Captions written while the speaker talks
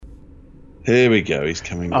Here we go. He's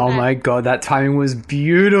coming. Oh my god, that timing was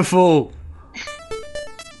beautiful.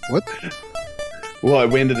 What? Why?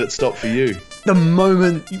 When did it stop for you? The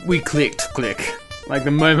moment we click. Like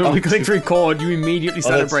the moment we clicked record, you immediately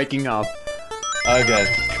started that's- breaking up. Okay,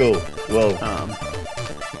 cool. Well, Um,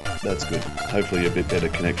 that's good. Hopefully, a bit better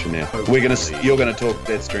connection now. Hopefully. You're gonna talk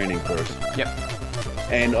Death Stranding for us, yep.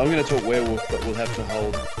 and I'm gonna talk Werewolf, but we'll have to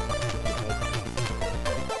hold.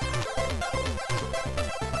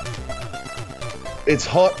 It's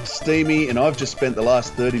hot, steamy, and I've just spent the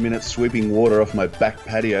last 30 minutes sweeping water off my back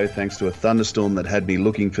patio thanks to a thunderstorm that had me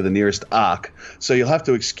looking for the nearest ark, so you'll have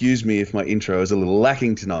to excuse me if my intro is a little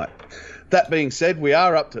lacking tonight. That being said, we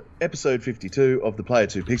are up to episode 52 of the Player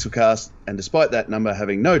 2 PixelCast, and despite that number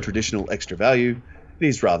having no traditional extra value, it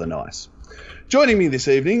is rather nice. Joining me this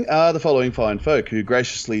evening are the following fine folk who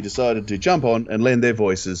graciously decided to jump on and lend their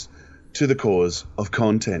voices to the cause of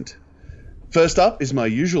content. First up is my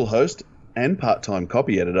usual host and part-time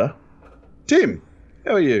copy editor, Tim.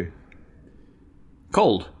 How are you?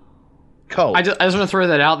 Cold. Cold. I just want to throw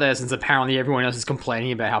that out there since apparently everyone else is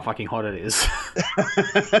complaining about how fucking hot it is.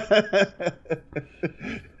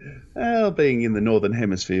 Well, being in the northern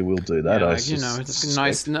hemisphere will do that. Yeah, you know, it's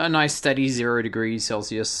a nice steady 0 degrees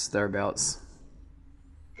Celsius thereabouts.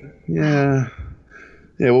 Yeah.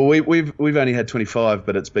 Yeah, well, we've only had 25,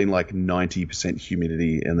 but it's been like 90%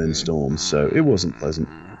 humidity and then storms, so it wasn't pleasant.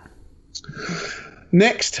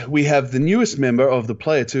 Next, we have the newest member of the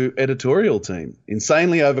Player 2 editorial team.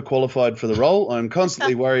 Insanely overqualified for the role, I'm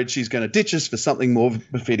constantly worried she's going to ditch us for something more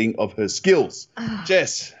befitting of her skills.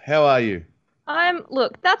 Jess, how are you?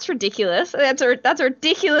 Look, that's ridiculous. That's a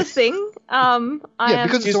ridiculous thing. Because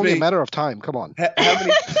it's Excuse only me. a matter of time. Come on.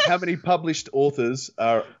 How many published authors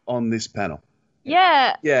are on this panel?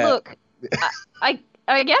 Yeah. Yeah. Look,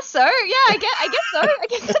 I guess so. Yeah, I guess so. I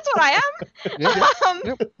guess that's what I am.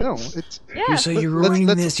 Yeah. No, it's Yeah. You say you're ruining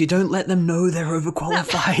this, you don't let them know they're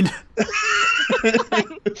overqualified.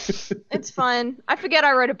 It's fine. I forget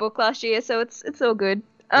I wrote a book last year, so it's all good.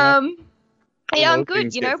 Yeah, I'm good.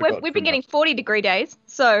 things You get know, forgotten we've been from getting 40-degree days,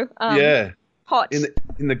 so Yeah. hot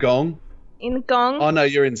In the gong? in the gong. Oh, no,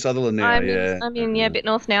 you're in Sutherland now, I'm yeah. in a bit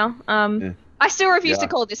north now. Yeah. I still refuse Yeah. to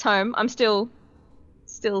call this home. I'm still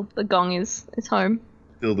the gong is home.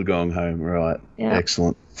 Still the gong home, right. Yeah.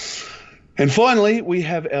 Excellent. And finally, we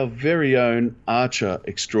have our very own archer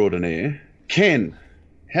extraordinaire, Ken.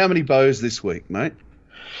 How many bows this week, mate?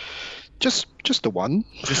 just the one.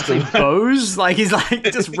 Just Bows? Like, he's like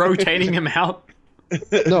just rotating him out.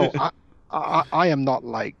 No, I am not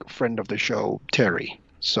like friend of the show Terry.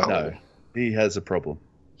 So No, he has a problem.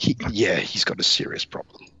 he's got a serious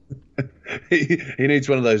problem. He needs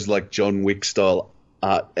one of those like John Wick style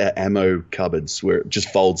ammo cupboards where it just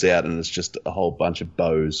folds out and it's just a whole bunch of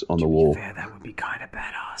bows on the wall. Yeah, that would be kind of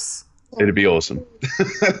badass. It'd be awesome.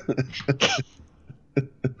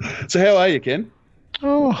 So how are you, Ken?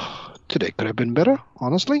 Oh, today could have been better,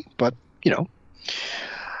 honestly, but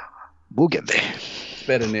we'll get there. It's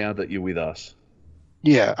better now that you're with us.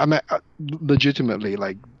 Yeah, I mean, legitimately,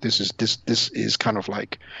 like this is kind of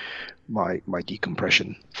like my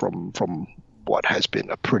decompression from what has been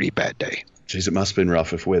a pretty bad day. Jeez, it must have been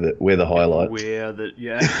rough if we're the highlights.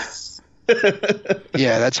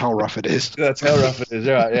 Yeah, that's how rough it is. That's how rough it is.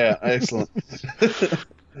 Right, yeah, excellent.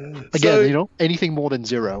 Again, anything more than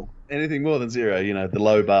zero. Anything more than zero, the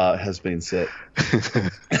low bar has been set.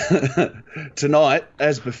 Tonight,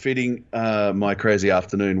 as befitting my crazy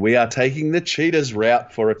afternoon, we are taking the cheaters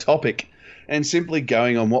route for a topic and simply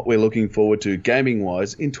going on what we're looking forward to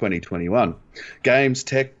gaming-wise in 2021. Games,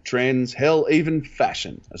 tech, trends, hell, even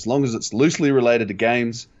fashion. As long as it's loosely related to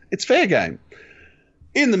games, it's fair game.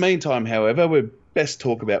 In the meantime, however, we'd best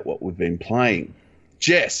talk about what we've been playing.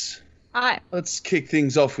 Jess, Hi. let's kick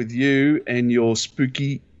things off with you and your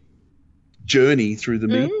spooky journey through the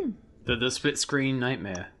media. The split screen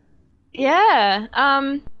nightmare. Yeah.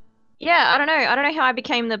 Yeah, I don't know how I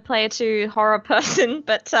became the Player 2 horror person,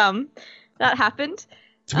 but that happened.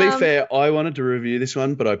 To be fair, I wanted to review this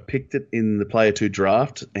one, but I picked it in the Player 2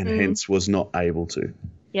 draft and hence was not able to.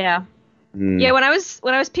 Yeah. Yeah, when I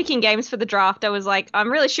was picking games for the draft, I was like, I'm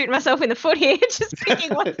really shooting myself in the foot here, just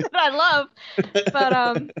picking ones that I love.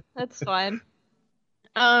 But that's fine.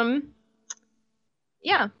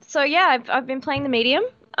 Yeah. So yeah, I've been playing the medium.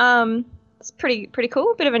 It's pretty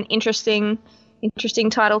cool. Bit of an interesting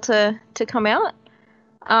title to come out.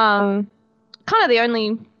 Kind of the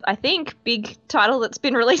only, I think, big title that's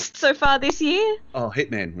been released so far this year. Oh,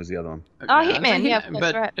 Hitman was the other one. Oh, Hitman, yeah, that's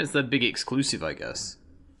but right. it's the big exclusive, I guess.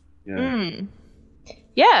 Yeah.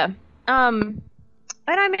 Yeah. And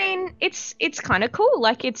I mean, it's kind of cool.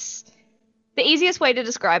 Like it's the easiest way to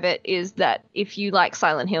describe it is that if you like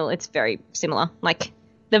Silent Hill, it's very similar. Like,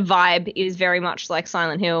 the vibe is very much like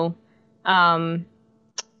Silent Hill.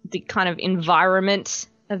 The kind of environment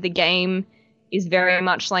of the game is very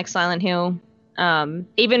much like Silent Hill.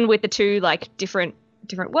 Even with the two, like, different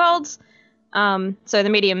worlds. So the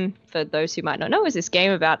medium, for those who might not know, is this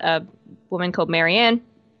game about a woman called Marianne.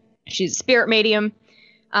 She's a spirit medium.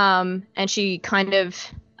 And she kind of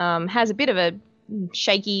has a bit of a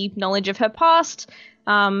shaky knowledge of her past.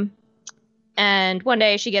 And one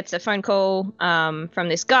day she gets a phone call from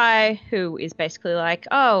this guy who is basically like,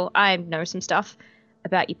 oh, I know some stuff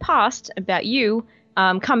about your past, about you.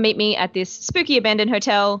 Come meet me at this spooky abandoned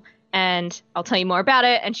hotel and I'll tell you more about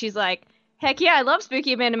it. And she's like, heck yeah, I love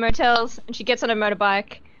spooky abandoned motels. And she gets on a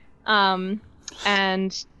motorbike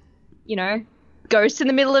and, you know, goes to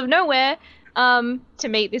the middle of nowhere to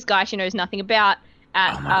meet this guy she knows nothing about.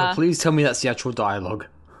 Oh my god, please tell me that's the actual dialogue.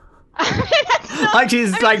 Like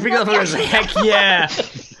she's like picking up and goes, heck yeah,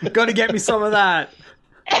 gotta get me some of that.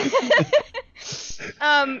 If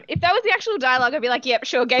that was the actual dialogue, I'd be like, yep,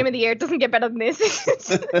 sure, game of the year. It doesn't get better than this.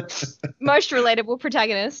 Most relatable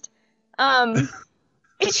protagonist.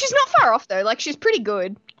 She's not far off though. Like, she's pretty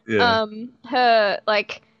good. Yeah. Her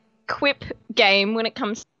like quip game when it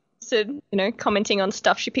comes to, you know, commenting on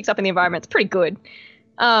stuff she picks up in the environment, it's pretty good.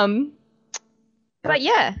 But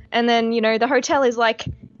yeah, and then, you know, the hotel is like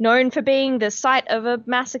known for being the site of a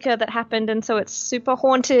massacre that happened, and so it's super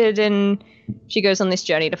haunted, and she goes on this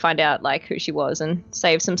journey to find out like who she was and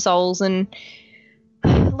save some souls and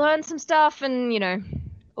learn some stuff, and, you know,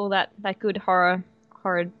 all that good horror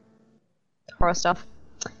stuff.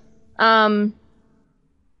 So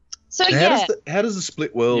how does the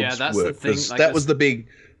split worlds that's work? the thing, 'Cause like that was the big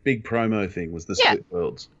promo thing, was the split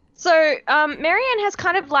worlds. So Marianne has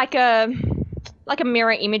kind of like a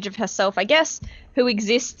mirror image of herself, I guess, who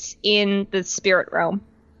exists in the spirit realm.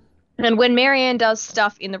 And when Marianne does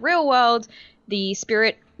stuff in the real world, the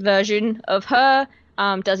spirit version of her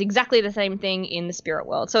does exactly the same thing in the spirit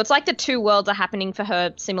world. So it's like the two worlds are happening for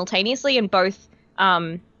her simultaneously, and both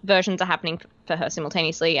versions are happening for her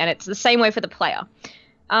simultaneously, and it's the same way for the player.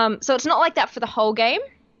 So it's not like that for the whole game,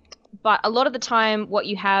 but a lot of the time what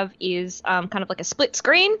you have is kind of like a split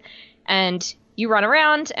screen, and you run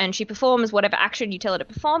around and she performs whatever action you tell her to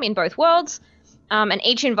perform in both worlds. And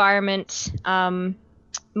each environment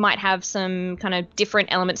might have some kind of different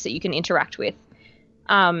elements that you can interact with.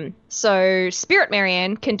 So Spirit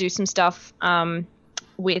Marianne can do some stuff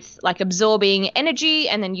with like absorbing energy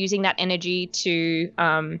and then using that energy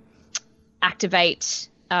to activate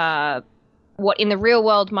what in the real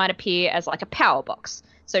world might appear as like a power box.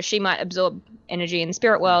 So she might absorb energy in the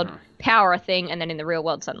spirit world, power a thing, and then in the real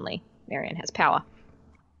world suddenly Marianne has power.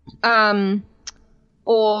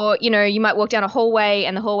 Or, you know, you might walk down a hallway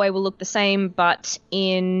and the hallway will look the same, but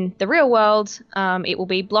in the real world, it will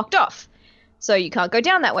be blocked off. So you can't go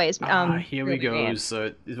down that way. Here we go.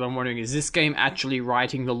 So I'm wondering, is this game actually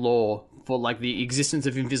writing the law for like the existence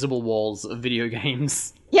of invisible walls of video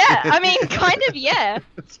games? Yeah, I mean, kind of, yeah.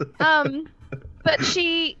 But so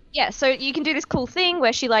you can do this cool thing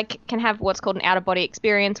where she like can have what's called an out-of-body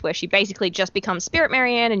experience, where she basically just becomes Spirit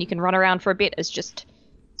Marianne, and you can run around for a bit as just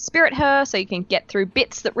Spirit her, so you can get through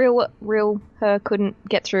bits that real her couldn't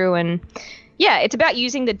get through. And yeah, it's about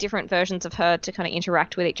using the different versions of her to kind of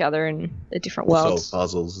interact with each other in the different worlds. Solve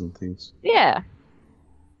puzzles and things. Yeah.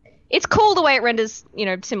 It's cool the way it renders, you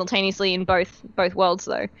know, simultaneously in both worlds,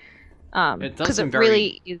 though. It does seem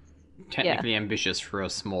very technically ambitious for a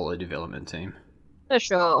smaller development team. For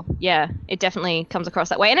sure, yeah, it definitely comes across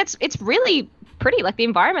that way, and it's really pretty. Like, the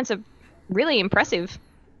environments are really impressive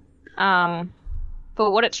for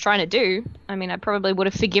what it's trying to do. I mean, I probably would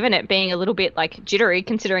have forgiven it being a little bit like jittery,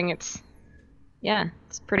 considering it's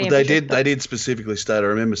pretty. Well, they did specifically state. I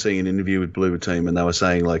remember seeing an interview with Bloober Team, and they were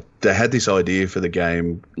saying like they had this idea for the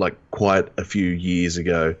game like quite a few years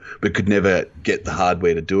ago, but could never get the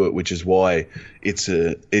hardware to do it, which is why it's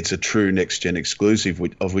a true next gen exclusive,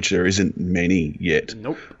 of which there isn't many yet.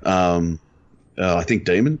 Nope. I think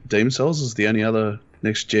Demon Souls is the only other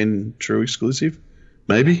next gen true exclusive,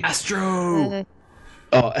 maybe. Astro.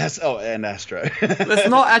 And Astro. Let's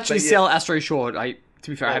not actually sell Astro short. To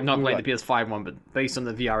be fair, I have not played the PS5 one, but based on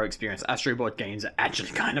the VR experience, Astro Bot games are actually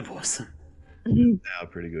kind of awesome. They are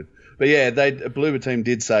pretty good. But yeah, Bloober Team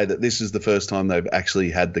did say that this is the first time they've actually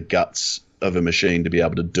had the guts of a machine to be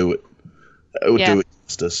able to do it. Do it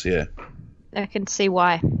justice, yeah. I can see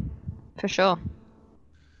why, for sure.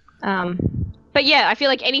 But yeah, I feel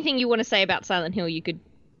like anything you want to say about Silent Hill, you could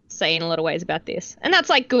say in a lot of ways about this. And that's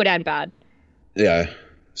like good and bad. Yeah.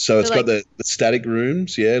 So it's got the static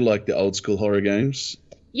rooms, like the old school horror games.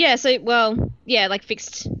 Yeah. So like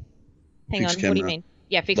fixed. Hang Fixed on. What do you camera. mean?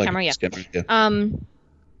 Yeah, fixed Like camera. Yeah. fixed camera, yeah.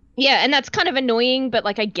 Yeah, and that's kind of annoying, but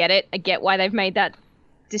like I get it. I get why they've made that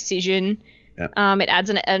decision. Yeah. It adds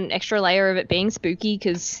an extra layer of it being spooky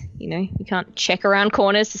because you can't check around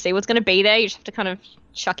corners to see what's going to be there. You just have to kind of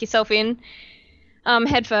chuck yourself in,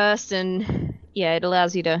 head first, and yeah, it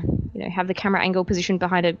allows you to have the camera angle positioned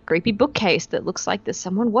behind a creepy bookcase that looks like there's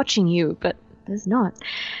someone watching you, but there's not.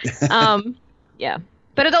 Yeah,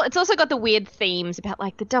 but it's also got the weird themes about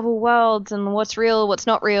like the double worlds and what's real, what's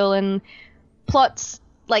not real, and plots.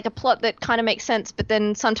 Like a plot that kind of makes sense, but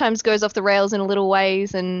then sometimes goes off the rails in little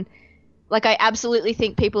ways. And like, I absolutely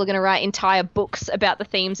think people are going to write entire books about the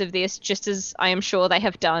themes of this, just as I am sure they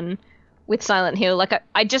have done with Silent Hill. Like,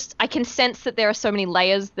 I can sense that there are so many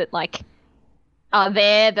layers that like are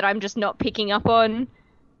there that I'm just not picking up on.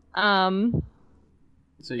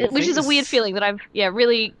 Which is a weird feeling that I've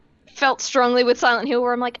really felt strongly with Silent Hill,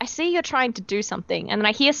 where I'm like, I see you're trying to do something, and then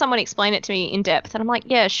I hear someone explain it to me in depth, and I'm like,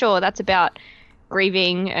 yeah, sure, that's about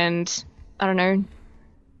grieving and I don't know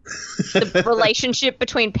the relationship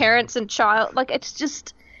between parents and child. Like it's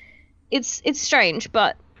just it's strange,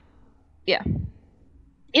 but yeah,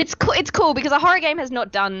 it's cool because a horror game has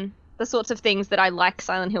not done the sorts of things that I like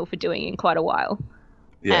Silent Hill for doing in quite a while.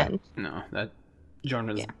 Yeah. And, no, that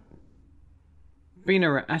genre's been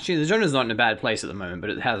around. Actually, the genre's not in a bad place at the moment, but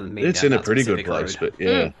it hasn't been. It's in a pretty good place, but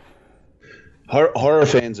yeah. Horror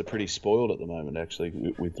fans are pretty spoiled at the moment,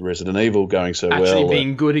 actually, with Resident Evil going so well. Actually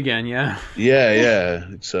being good again, yeah. Yeah.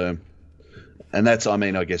 So, and that's, I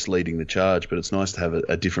mean, I guess leading the charge, but it's nice to have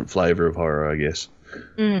a different flavour of horror, I guess.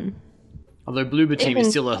 Although Bloober Team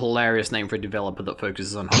is still a hilarious name for a developer that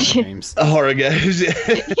focuses on horror games. Horror games,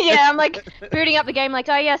 yeah. Yeah, I'm like booting up the game like,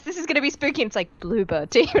 oh yes, this is going to be spooky. And it's like Bloober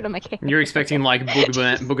Team, and I'm like, You're expecting like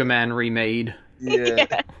Boogerman remade.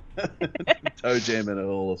 Yeah. Toe Jam and it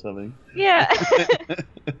all or something. Yeah.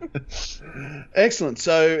 Excellent.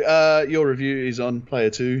 So your review is on Player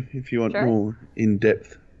 2 if you want more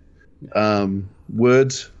in-depth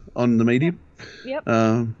words on the medium. Yep.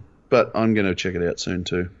 But I'm going to check it out soon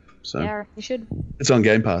too. So yeah, you should. It's on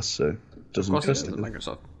Game Pass, so it doesn't cost It's a anything.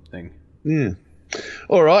 Microsoft thing. Yeah.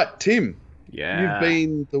 All right, Tim. Yeah. You've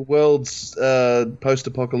been the world's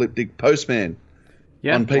post-apocalyptic postman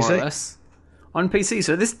on PC. More or less. On PC,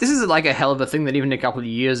 so this is like a hell of a thing that even a couple of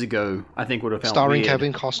years ago I think would have felt Starring weird.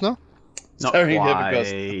 Kevin Costner? Not Starring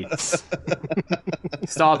quite.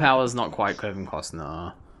 Star Power's not quite Kevin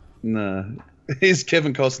Costner. No. Is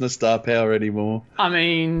Kevin Costner star power anymore? I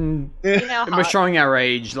mean, we're showing our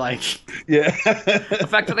age. Like, Yeah. the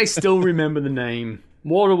fact that they still remember the name.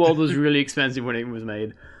 Waterworld was really expensive when it was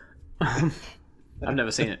made. I've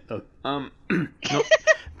never seen it though.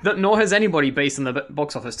 Nor has anybody based on the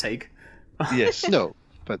box office take. Yes. No,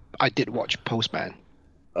 but I did watch Postman.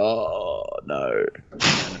 Oh, no.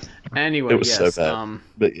 Anyway, It was yes. so bad.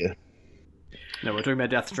 But yeah. No, we're talking about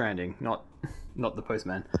Death Stranding, not the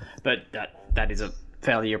Postman. But that is a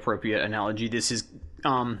fairly appropriate analogy. This is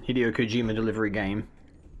Hideo Kojima delivery game.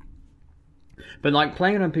 But like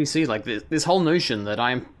playing it on PC, like this whole notion that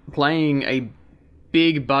I'm playing a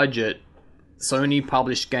big budget Sony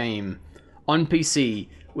published game on PC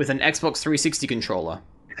with an Xbox 360 controller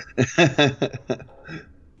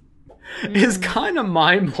is kind of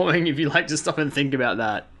mind blowing if you like to stop and think about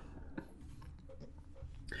that.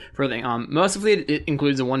 For a thing, mercifully, it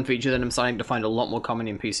includes a one feature that I'm starting to find a lot more common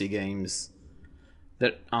in PC games.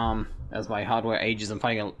 That, as my hardware ages, I'm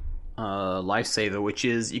finding a lifesaver, which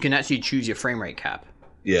is you can actually choose your frame rate cap.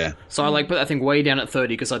 Yeah. So I like put that thing way down at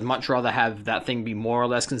 30 because I'd much rather have that thing be more or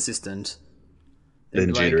less consistent.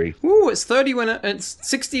 Then jittery. Ooh, it's 30 when it's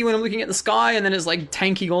 60 when I'm looking at the sky, and then it's like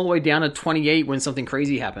tanking all the way down to 28 when something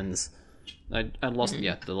crazy happens. I lost,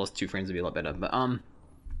 the last 2 frames would be a lot better, but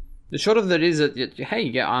the short of it is that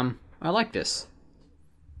hey, I like this.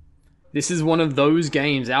 This is one of those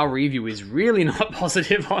games. Our review is really not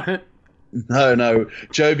positive on it. No.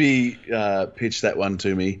 Joby pitched that one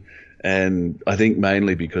to me, and I think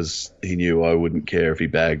mainly because he knew I wouldn't care if he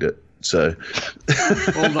bagged it. So,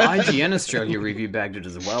 well, the IGN Australia review bagged it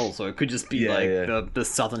as well, so it could just be the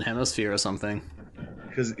Southern Hemisphere or something.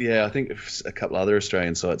 Because I think a couple other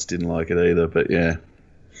Australian sites didn't like it either. But yeah,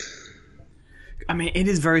 I mean, it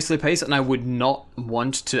is very slow paced, and I would not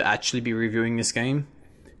want to actually be reviewing this game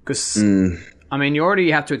because I mean, you already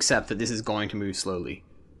have to accept that this is going to move slowly.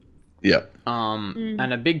 Yeah. And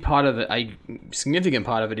a big part of it, a significant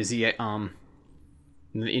part of it, is the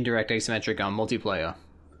indirect asymmetric multiplayer.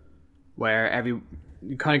 Where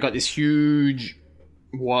you kind of got this huge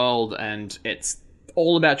world, and it's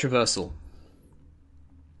all about traversal.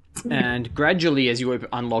 And gradually, as you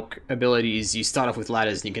unlock abilities, you start off with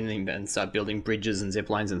ladders, and you can then start building bridges and zip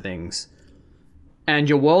lines and things. And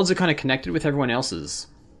your worlds are kind of connected with everyone else's.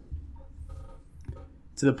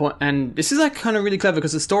 To the point, and this is like kind of really clever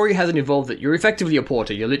because the story hasn't evolved that you're effectively a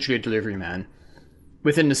porter, you're literally a delivery man.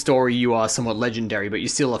 Within the story, you are somewhat legendary, but you're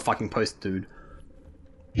still a fucking post dude.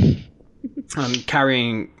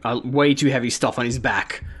 Carrying way too heavy stuff on his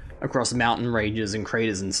back across mountain ranges and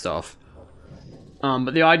craters and stuff.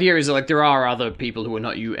 But the idea is that, like, there are other people who are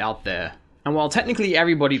not you out there. And while technically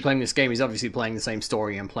everybody playing this game is obviously playing the same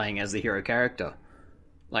story and playing as the hero character,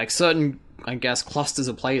 like, certain, I guess, clusters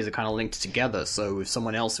of players are kind of linked together, so if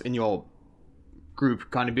someone else in your group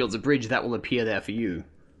kind of builds a bridge, that will appear there for you.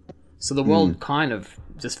 So the world kind of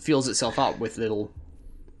just fills itself up with little...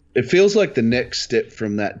 It feels like the next step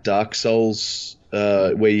from that Dark Souls,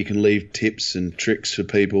 where you can leave tips and tricks for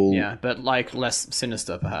people. Yeah, but, like, less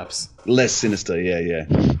sinister, perhaps. Less sinister, yeah.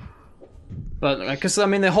 But, because, I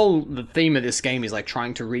mean, the theme of this game is, like,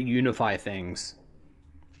 trying to reunify things.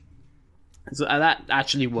 So that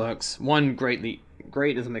actually works. One great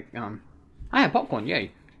is I have popcorn,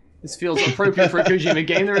 yay. This feels appropriate for a Kojima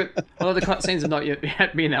game. Although the cutscenes have not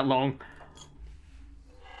yet been that long.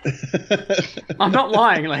 I'm not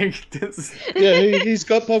lying, like... Yeah, he's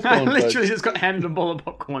got popcorn. I literally just got handed a bowl of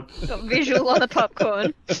popcorn. Got visual on the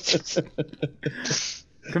popcorn.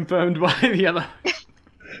 Confirmed by the other...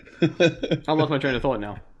 I lost my train of thought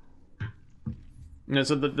now. You know,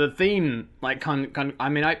 so the theme, like, I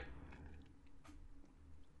mean,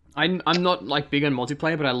 I'm not, like, big on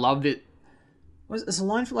multiplayer, but I loved it. It's a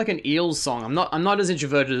line for, like, an Eels song. I'm not as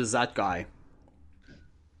introverted as that guy.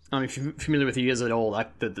 If you're familiar with the Eels at all,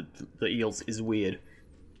 like, the Eels is weird.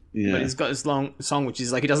 Yeah. But he's got this long song, which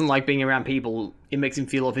is, like, he doesn't like being around people. It makes him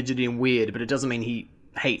feel all fidgety and weird, but it doesn't mean he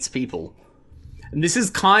hates people. And this is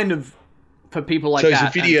kind of for people like that. So he's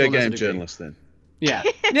a video game journalist, then? Yeah.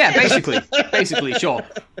 Yeah, basically, sure.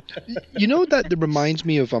 You know, that reminds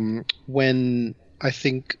me of when I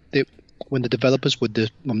think when the developers were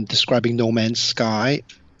describing No Man's Sky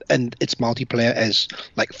and its multiplayer as,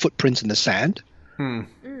 like, footprints in the sand.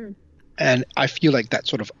 And I feel like that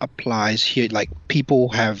sort of applies here. Like,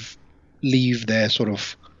 people leave their sort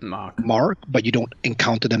of mark, but you don't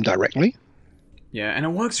encounter them directly. Yeah, and it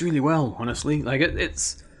works really well, honestly. Like,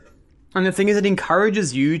 it's... And the thing is, it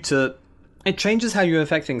encourages you to... It changes how you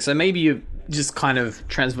affect things. So maybe you're just kind of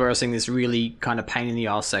transversing this really kind of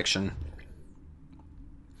pain-in-the-arse section.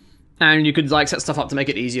 And you could, like, set stuff up to make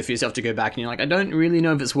it easier for yourself to go back, and you're like, I don't really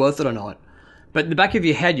know if it's worth it or not. But in the back of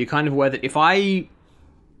your head, you're kind of aware that if I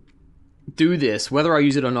do this, whether I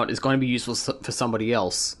use it or not, is going to be useful for somebody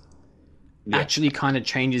else. Yeah. Actually kind of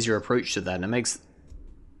changes your approach to that, and it makes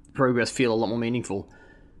progress feel a lot more meaningful.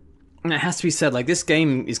 And it has to be said, like, this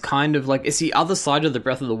game is kind of like, it's the other side of the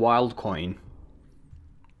Breath of the Wild coin.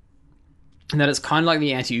 And that it's kind of like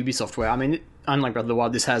the anti-Ubisoft way. I mean, unlike Breath of the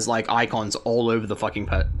Wild, this has, like, icons all over the fucking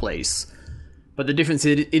place. But the difference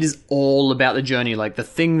is, it is all about the journey. Like, the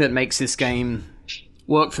thing that makes this game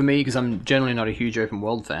work for me, because I'm generally not a huge open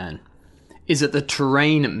world fan, is that the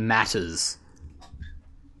terrain matters.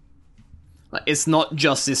 Like, it's not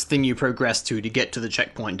just this thing you progress to get to the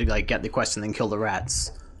checkpoint to, like, get the quest and then kill the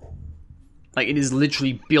rats. Like, it is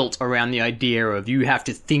literally built around the idea of you have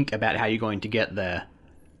to think about how you're going to get there.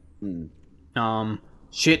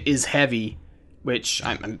 Shit is heavy, which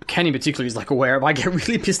Kenny particularly is, like, aware of. I get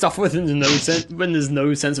really pissed off when there's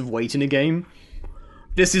no sense of weight in a game.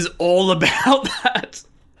 This is all about that.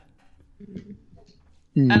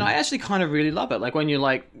 And I actually kind of really love it. Like, when you're,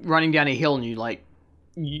 like, running down a hill and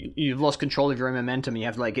you've lost control of your own momentum and you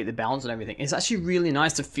have to, like, get the balance and everything. It's actually really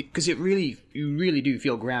nice to feel, because you really do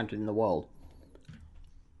feel grounded in the world.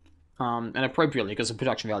 And appropriately, because the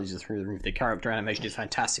production values are through the roof. The character animation is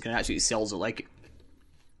fantastic, and it actually sells it. Like,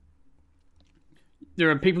 there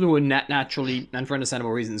are people who are naturally, and for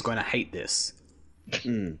understandable reasons, going to hate this.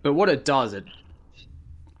 But what it does, it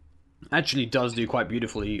actually does do quite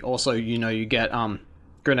beautifully. Also, you know, you get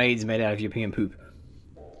grenades made out of European poop.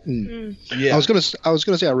 Yeah. I was gonna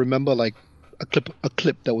say, I remember, like, a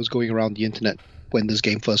clip that was going around the internet when this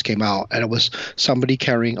game first came out, and it was somebody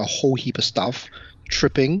carrying a whole heap of stuff,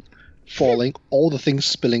 tripping, falling, all the things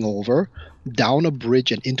spilling over, down a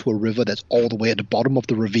bridge and into a river that's all the way at the bottom of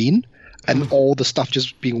the ravine, and all the stuff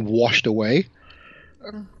just being washed away.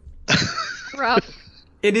 Rough.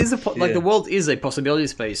 It is the world is a possibility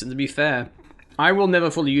space, and to be fair, I will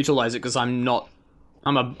never fully utilize it because I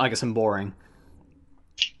guess I'm boring.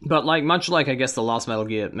 But, like, much like, I guess, the last Metal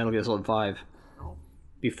Gear Solid 5,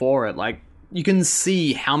 before it, like, you can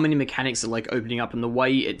see how many mechanics are like opening up, and the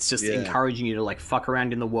way it's just Yeah. encouraging you to like fuck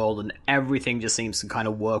around in the world, and everything just seems to kind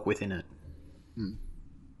of work within it.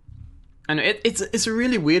 And it's a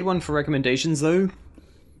really weird one for recommendations though.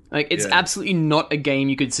 Like, it's Yeah. absolutely not a game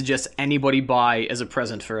you could suggest anybody buy as a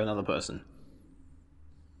present for another person.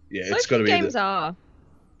 Yeah, Most it's got to be. games are.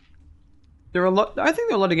 There are a lot. I think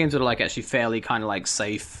there are a lot of games that are like actually fairly kind of like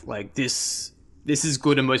safe. Like this is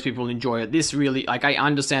good and most people enjoy it. This really, like, I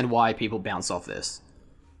understand why people bounce off this.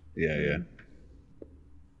 Yeah.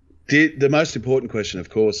 The most important question, of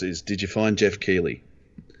course, is: did you find Jeff Keighley?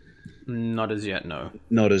 Not as yet, no.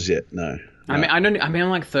 Not as yet. No. I mean, I'm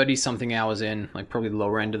like 30 something hours in, like probably the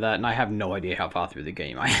lower end of that, and I have no idea how far through the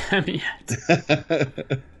game I am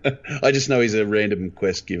yet. I just know he's a random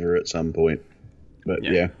quest giver at some point. But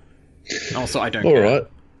yeah. Also, I don't All care. right.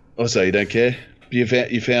 Also, you don't care. You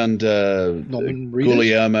found Norman Reedus?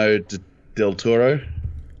 Guillermo del Toro.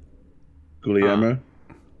 Guillermo.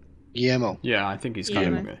 Guillermo. Yeah, I think he's Yeah.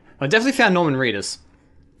 kind of. I definitely found Norman Reedus.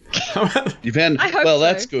 You found. I hope well, so.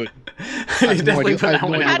 that's good. He's no idea- definitely put I that have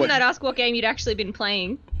one no out. idea Hadn't I'd ask what game you'd actually been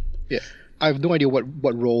playing. Yeah. I have no idea what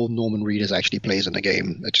role Norman Reedus actually plays in the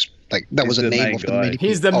game. It's just like that He's was a the name main of the guy. main.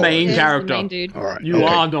 He's the Oh, main There's the character. main dude. All right. You okay.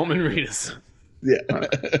 are Norman Reedus. Yeah.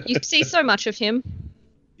 You see so much of him.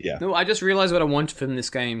 Yeah. No, I just realized what I want from this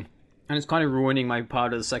game, and it's kind of ruining my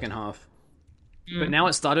part of the second half. But now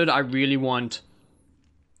it started, I really want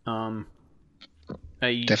a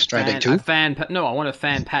Death Stranding fan, 2? a fan pa- no, I want a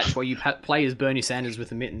fan patch where you play as Bernie Sanders with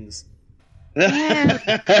the mittens.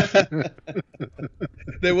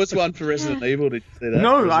 There was one for Resident Evil. Did you see that?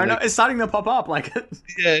 No, I Resident know it's starting to pop up. Like,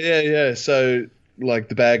 Yeah. So, like,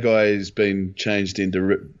 the bad guy has been changed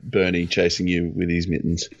into Bernie chasing you with his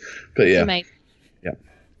mittens. But yeah, Mate.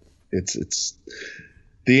 it's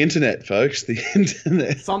the internet, folks. The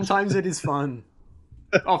internet. sometimes it is fun.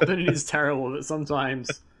 Often it is terrible, but sometimes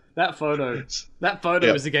that photo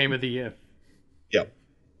Yep. is the game of the year. Yep.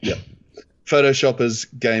 Photoshopper's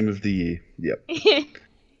game of the year. Yep.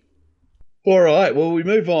 All right. Well, we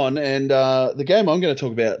move on, and the game I'm going to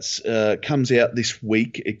talk about comes out this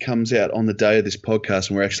week. It comes out on the day of this podcast,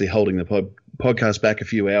 and we're actually holding the podcast back a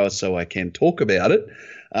few hours so I can talk about it.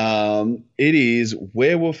 It is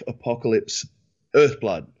Werewolf Apocalypse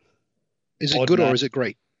Earthblood. Is it Odd good or name. is it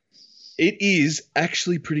great? It is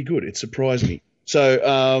actually pretty good. It surprised me.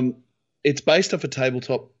 So it's based off a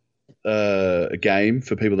tabletop game.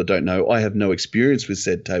 For people that don't know, I have no experience with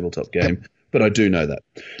said tabletop game, but I do know that.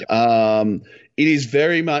 It is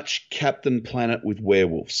very much Captain Planet with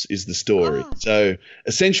werewolves is the story. Oh. So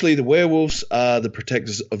essentially the werewolves are the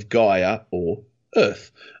protectors of Gaia or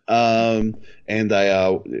Earth. And they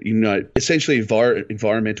are, essentially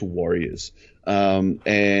environmental warriors. And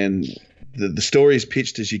the story is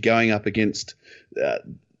pitched as you're going up against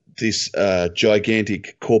this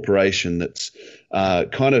gigantic corporation that's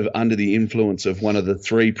kind of under the influence of one of the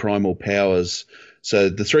three primal powers. So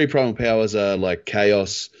the three primal powers are like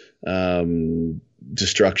chaos,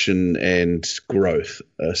 destruction, and growth,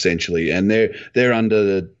 essentially. And they're under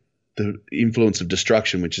the influence of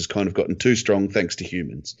destruction, which has kind of gotten too strong thanks to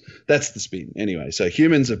humans. That's the spin. Anyway, so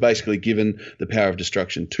humans have basically given the power of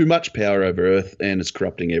destruction too much power over Earth, and it's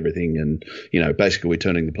corrupting everything. And, basically we're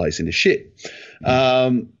turning the place into shit.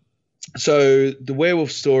 So the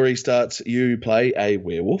werewolf story starts, you play a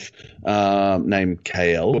werewolf named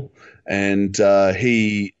KL, and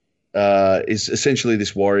he is essentially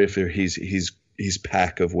this warrior for his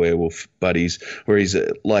pack of werewolf buddies, where he's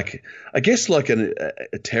like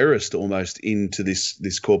a terrorist almost into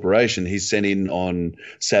this corporation. He's sent in on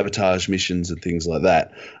sabotage missions and things like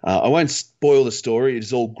that. I won't spoil the story. It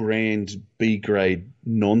is all grand B-grade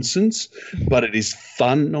nonsense, but it is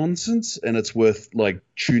fun nonsense, and it's worth like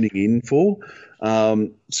tuning in for.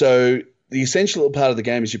 So the essential part of the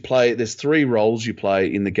game is there's three roles you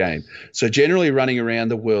play in the game. So generally running around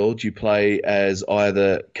the world, you play as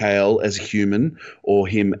either Kale as a human or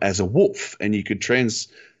him as a wolf, and you could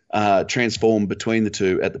transform between the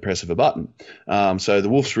two at the press of a button. So the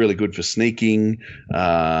wolf's really good for sneaking,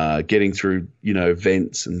 getting through,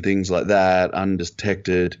 vents and things like that,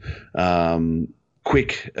 undetected,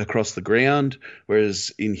 quick across the ground,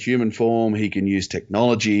 whereas in human form he can use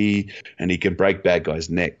technology and he can break bad guys'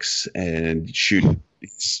 necks and shoot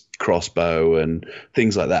his crossbow and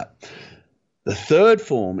things like that. The third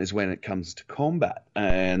form is when it comes to combat,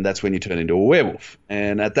 and that's when you turn into a werewolf.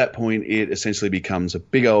 And at that point it essentially becomes a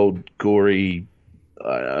big old gory,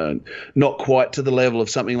 not quite to the level of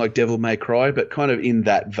something like Devil May Cry, but kind of in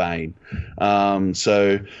that vein.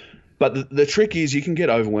 But the trick is you can get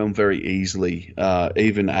overwhelmed very easily,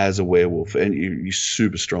 even as a werewolf, and you're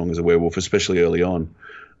super strong as a werewolf, especially early on.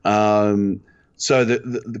 So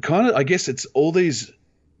the kind of, I guess it's all these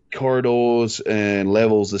corridors and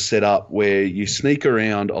levels are set up where you sneak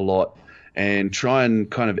around a lot and try and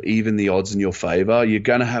kind of even the odds in your favor. You're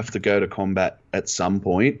going to have to go to combat at some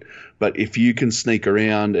point, but if you can sneak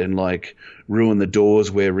around and like ruin the doors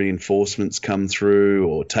where reinforcements come through,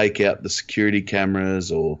 or take out the security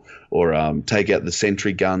cameras, or take out the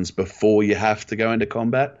sentry guns before you have to go into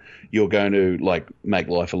combat, you're going to like make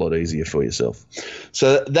life a lot easier for yourself.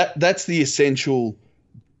 So that's the essential,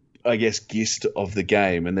 I guess, gist of the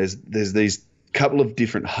game. And there's these couple of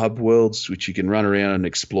different hub worlds which you can run around and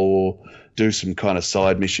explore, do some kind of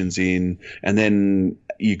side missions in, and then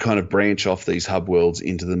you kind of branch off these hub worlds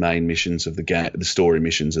into the main missions of the game, the story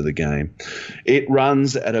missions of the game. It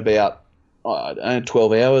runs at about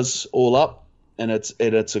 12 hours all up, and it's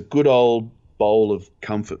a good old bowl of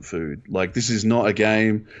comfort food. Like, this is not a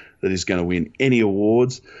game that is going to win any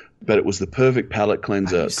awards, but it was the perfect palate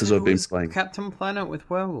cleanser because I've been playing Captain Planet with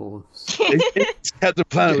werewolves. It's Captain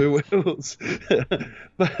Planet with werewolves.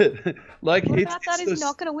 But like, What about that is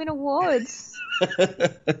not going to win awards?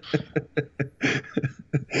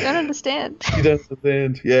 Don't understand. You don't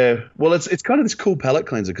understand. Yeah. Well, it's kind of this cool palate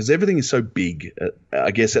cleanser because everything is so big.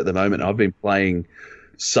 I guess at the moment I've been playing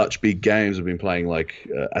such big games. I've been playing like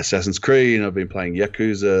Assassin's Creed, and I've been playing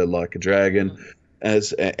Yakuza, Like a Dragon, and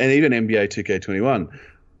even NBA 2K21.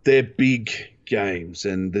 They're big games,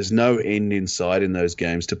 and there's no end in sight in those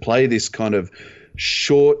games. To play this kind of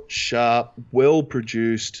short, sharp,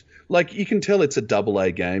 well-produced, like, you can tell it's a AA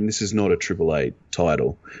game. This is not a AAA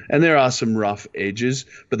title. And there are some rough edges,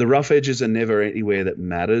 but the rough edges are never anywhere that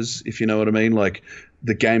matters, if you know what I mean. Like,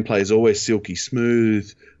 the gameplay is always silky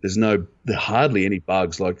smooth. There's hardly any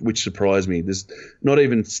bugs, like, which surprised me. There's not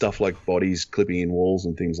even stuff like bodies clipping in walls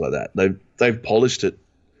and things like that. They've polished it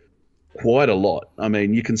quite a lot. I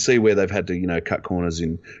mean, you can see where they've had to, cut corners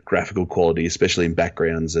in graphical quality, especially in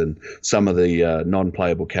backgrounds, and some of the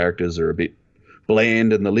non-playable characters are a bit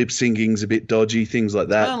bland, and the lip syncing's a bit dodgy, things like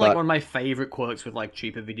that. Like, one of my favorite quirks with like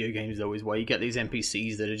cheaper video games though is where you get these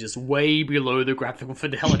NPCs that are just way below the graphical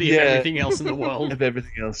fidelity of everything else in the world. Of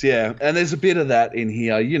everything else, yeah. And there's a bit of that in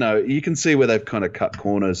here. You can see where they've kind of cut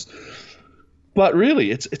corners. But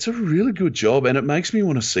really, it's a really good job, and it makes me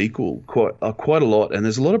want a sequel quite a lot. And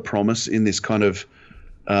there's a lot of promise in this kind of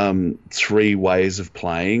 3 ways of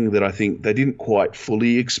playing that I think they didn't quite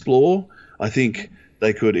fully explore. I think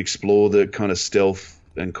they could explore the kind of stealth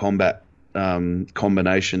and combat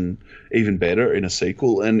combination even better in a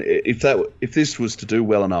sequel. And if this was to do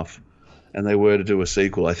well enough, and they were to do a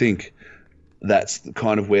sequel, I think that's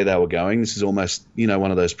kind of where they were going. This is almost one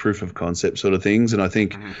of those proof of concept sort of things, and I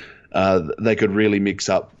think. They could really mix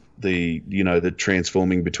up the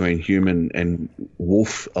transforming between human and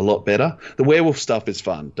wolf a lot better. The werewolf stuff is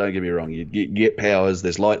fun. Don't get me wrong. You get powers.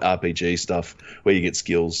 There's light RPG stuff where you get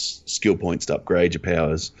skill points to upgrade your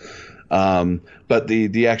powers. But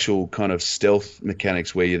the actual kind of stealth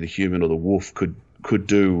mechanics where you're the human or the wolf could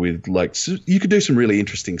do with, like, you could do some really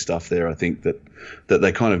interesting stuff there. I think that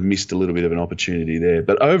they kind of missed a little bit of an opportunity there.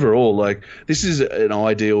 But overall, like, this is an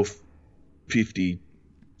ideal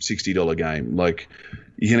 $50-$60 game. Like,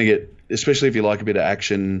 you're gonna get, especially if you like a bit of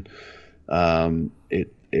action.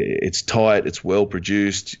 It's tight, it's well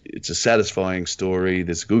produced, it's a satisfying story,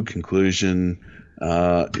 there's a good conclusion.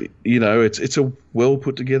 It's a well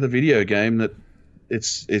put together video game that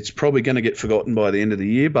it's probably going to get forgotten by the end of the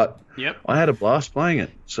year. But yep. I had a blast playing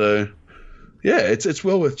it. So yeah, it's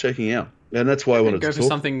well worth checking out. And that's why I wanted to go talk. for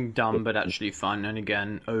something dumb but actually fun, and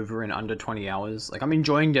again, over and under 20 hours. Like, I'm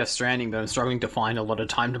enjoying Death Stranding, but I'm struggling to find a lot of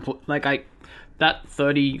time to put. Like, that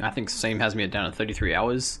 30, I think Steam has me down at 33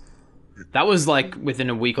 hours. That was like within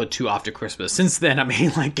a week or two after Christmas. Since then, I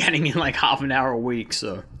mean, like, getting in like half an hour a week.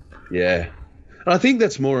 So yeah, and I think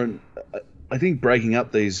that's more. I think breaking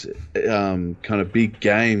up these kind of big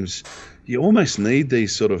games, you almost need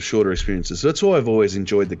these sort of shorter experiences. So that's why I've always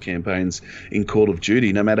enjoyed the campaigns in Call of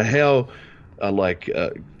Duty, no matter how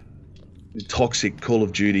toxic Call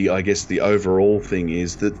of Duty, I guess the overall thing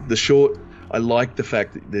is that the short. I like the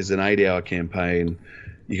fact that there's an 8-hour campaign.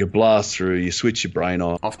 You can blast through. You switch your brain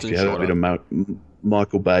off. Often you have shorter. a bit of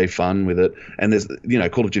Michael Bay fun with it, and there's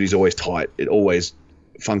Call of Duty's always tight. It always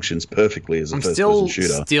functions perfectly as a first-person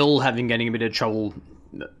shooter. Still getting a bit of trouble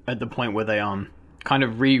at the point where they kind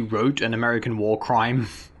of rewrote an American war crime.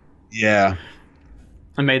 Yeah.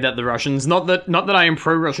 I made that the Russians. Not that I am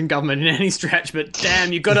pro-Russian government in any stretch, but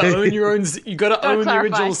damn, you got to own your own. You got to own the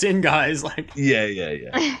original sin, guys. Like,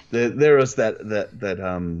 yeah. There is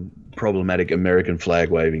that problematic American flag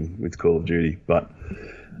waving with Call of Duty, but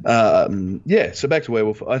So back to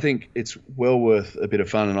Werewolf. I think it's well worth a bit of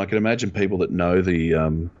fun, and I can imagine people that know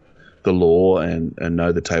the lore and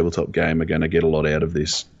know the tabletop game are going to get a lot out of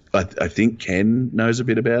this. I think Ken knows a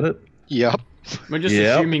bit about it. Yep. We're just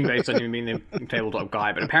assuming based on him being the tabletop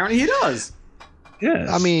guy, but apparently he does. Yes.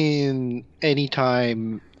 I mean,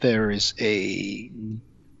 anytime there is a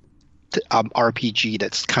RPG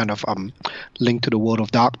that's kind of linked to the world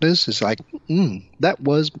of darkness, it's like, that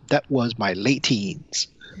was my late teens.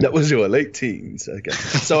 That was your late teens. Okay.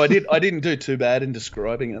 So I didn't do too bad in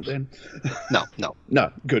describing it then.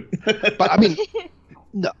 No, good. But I mean,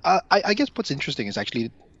 no, I guess what's interesting is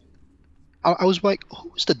actually, I was like,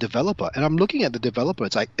 who's the developer? And I'm looking at the developer.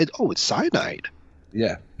 It's like, it's Cyanide.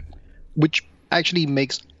 Yeah. Which actually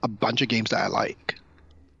makes a bunch of games that I like.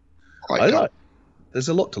 There's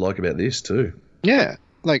a lot to like about this too. Yeah.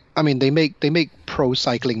 Like, I mean, they make Pro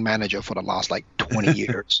Cycling Manager for the last like 20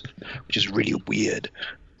 years, which is really weird.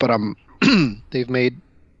 But they've made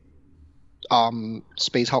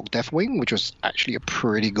Space Hulk Deathwing, which was actually a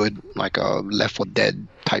pretty good like a Left 4 Dead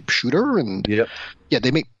type shooter, and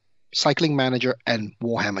they make Cycling Manager and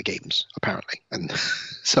Warhammer games apparently, and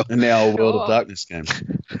now a World of Darkness game.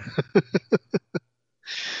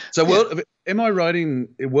 So am I right in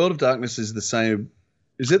World of Darkness is the same?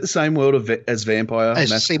 Is it the same world as Vampire?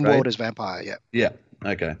 It's the same world as Vampire, yeah. Yeah.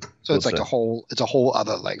 Okay. So it's like a whole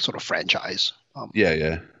other like sort of franchise.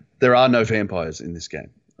 Yeah. There are no vampires in this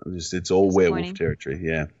game. It's all werewolf territory.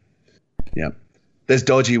 Yeah. There's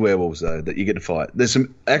dodgy werewolves though that you get to fight. There's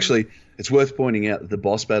some actually. It's worth pointing out that the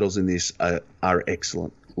boss battles in this are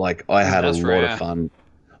excellent. Like I had a lot of fun.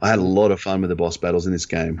 I had a lot of fun with the boss battles in this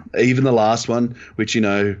game. Even the last one, which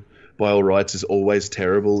by all rights is always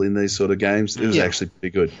terrible in these sort of games. It was actually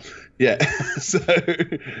pretty good. Yeah. So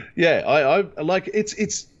I like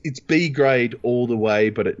it's B grade all the way,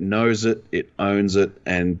 but it knows it, it owns it,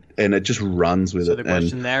 and it just runs with it. So the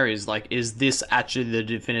question there is like, is this actually the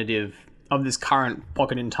definitive of this current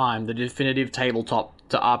pocket in time, the definitive tabletop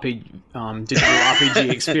to digital RPG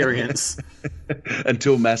experience?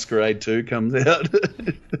 Until Masquerade 2 comes out.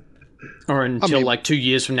 Or until like 2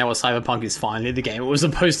 years from now where Cyberpunk is finally the game it was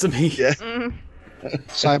supposed to be. Yeah.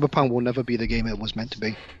 Cyberpunk will never be the game it was meant to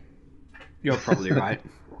be. You're probably right.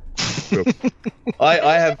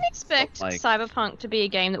 I expect Cyberpunk to be a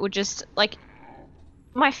game that would just like.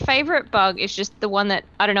 My favorite bug is just the one that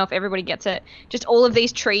I don't know if everybody gets it. Just all of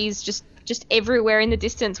these trees, just everywhere in the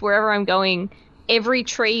distance, wherever I'm going, every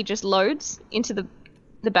tree just loads into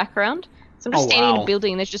the background. So I'm just standing in a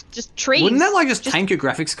building and there's just trees. Wouldn't that like just tank your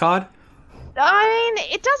graphics card? I mean,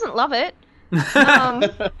 it doesn't love it.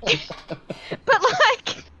 But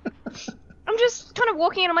like, I'm just kind of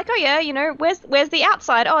walking and I'm like, oh yeah, where's the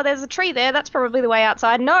outside? Oh, there's a tree there. That's probably the way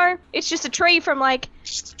outside. No, it's just a tree from like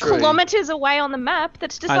kilometers away on the map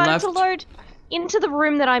that's decided to load into the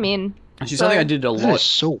room that I'm in. Actually, something I did a lot. That is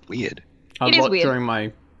so weird. It is weird. During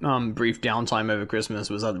my brief downtime over Christmas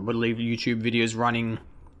was I would leave YouTube videos running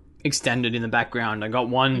extended in the background. I got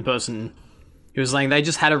one person who was saying they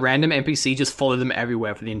just had a random NPC just follow them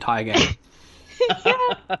everywhere for the entire game. Yeah.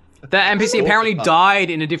 That NPC apparently died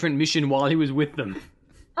in a different mission while he was with them.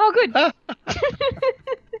 Oh, good.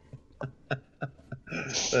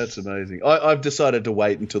 That's amazing. I've decided to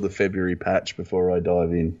wait until the February patch before I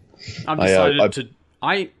dive in.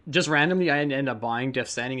 I just randomly end up buying Death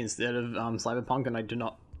Stranding instead of Cyberpunk, and I do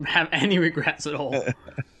not have any regrets at all.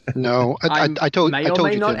 No, I told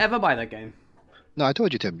you, not Tim. ever buy that game. No, I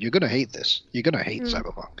told you, Tim. You're gonna hate this. You're gonna hate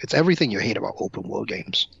Cyberpunk. It's everything you hate about open world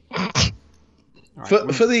games.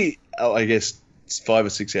 Right. For the, I guess, 5 or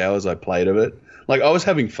 6 hours I played of it, like I was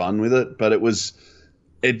having fun with it, but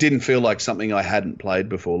it didn't feel like something I hadn't played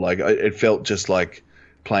before. Like it felt just like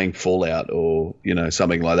playing Fallout or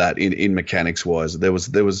something like that in mechanics wise. There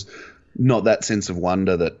was not that sense of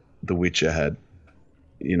wonder that The Witcher had.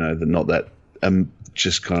 Not that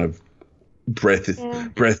just kind of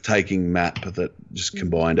breathtaking map that just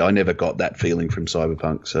combined. I never got that feeling from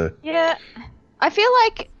Cyberpunk. So yeah, I feel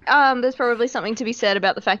like there's probably something to be said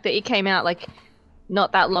about the fact that it came out like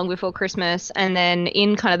not that long before Christmas, and then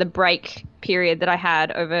in kind of the break period that I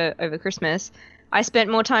had over Christmas, I spent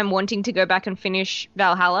more time wanting to go back and finish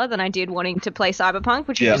Valhalla than I did wanting to play Cyberpunk,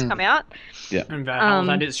 which had just come out. Yeah, and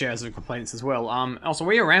Valhalla had its shares of complaints as well. Also,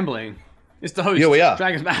 we are rambling. It's the host. Yeah, we are.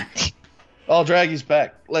 Drag us back. I'll drag you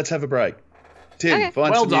back. Let's have a break. Tim, Okay.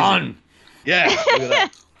 find Well some done. music. Yeah, look at that.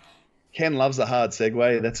 Ken loves a hard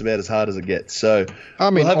segue. That's about as hard as it gets. So I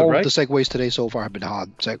mean, we'll have a all break. the segues today so far have been hard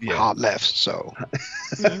left. So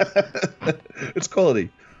It's quality.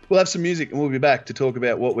 We'll have some music and we'll be back to talk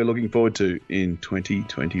about what we're looking forward to in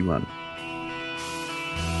 2021.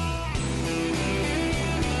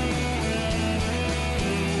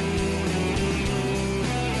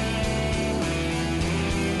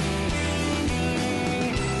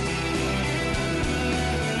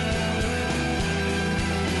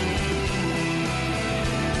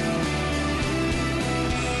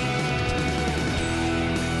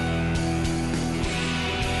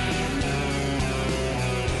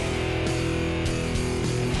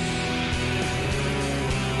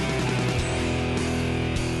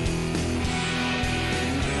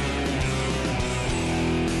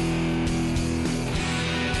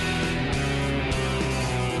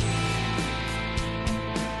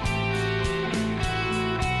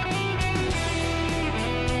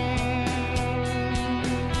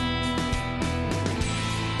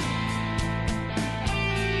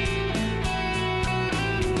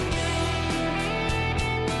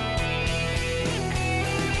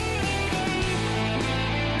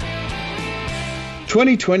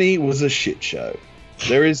 2020 was a shit show.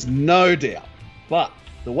 There is no doubt. But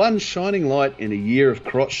the one shining light in a year of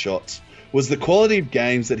crotch shots was the quality of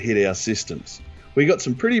games that hit our systems. We got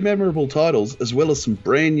some pretty memorable titles as well as some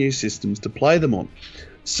brand new systems to play them on.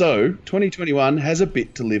 So, 2021 has a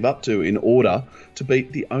bit to live up to in order to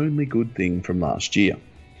beat the only good thing from last year.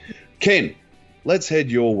 Ken, let's head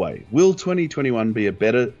your way. Will 2021 be a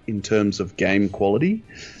better in terms of game quality?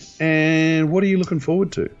 And what are you looking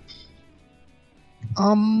forward to?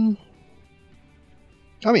 I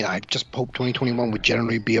just hope 2021 would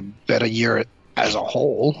generally be a better year as a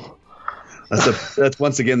whole. That's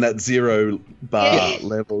once again that zero bar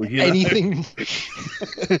level. You know? Anything.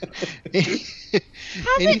 Anything.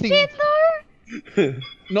 It been though?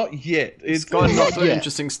 Not yet. It's got lots of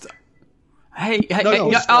interesting stuff. Hey, I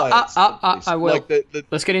will. Like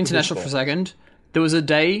let's get international for a second. There was a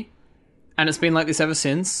day, and it's been like this ever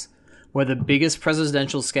since, where the biggest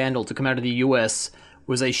presidential scandal to come out of the US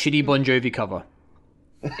was a shitty Bon Jovi cover.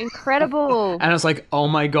 Incredible. And I was like, oh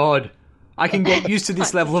my god, I can get used to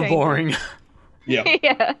this level of boring. Yeah.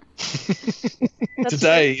 Yeah.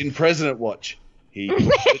 Today in President Watch, he took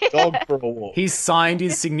the dog for a walk. He signed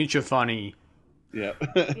his signature funny. Yeah.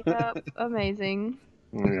 Yep. Amazing.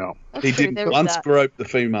 Yeah. He didn't once grope the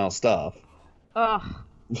female staff. Oh.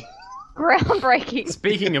 Groundbreaking.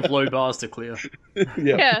 Speaking of low bars to clear.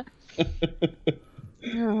 Yeah.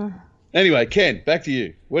 Anyway, Ken, back to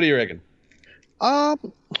you. What do you reckon? All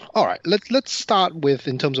right. Let's start with,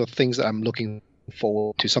 in terms of things that I'm looking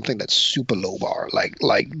forward to, something that's super low bar. Like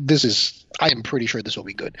this is. I am pretty sure this will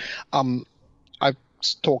be good. I've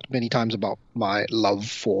talked many times about my love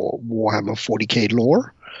for Warhammer 40k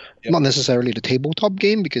lore. Yep. Not necessarily the tabletop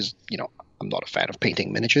game, because I'm not a fan of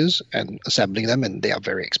painting miniatures and assembling them, and they are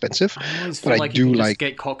very expensive. I always feel like you can just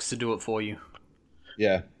get Cox to do it for you.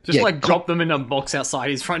 Yeah. Just drop them in a box outside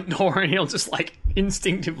his front door, and he'll just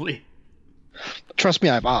instinctively. Trust me,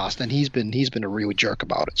 I've asked, and he's been a real jerk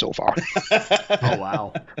about it so far. Oh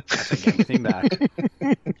wow, I take everything back.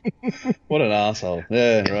 What an asshole!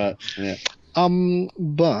 Yeah, right. Yeah.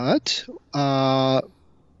 But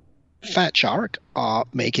Fat Shark are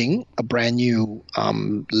making a brand new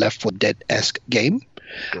Left 4 Dead-esque game.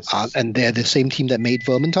 Yes. And they're the same team that made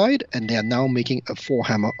Vermintide, and they are now making a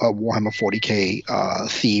Warhammer 40k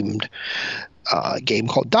themed game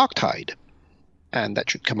called Darktide. And that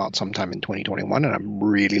should come out sometime in 2021, and I'm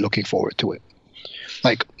really looking forward to it.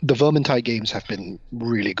 Like, the Vermintide games have been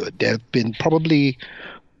really good. They've been probably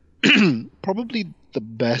the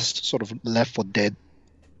best sort of Left 4 Dead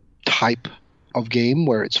type of game,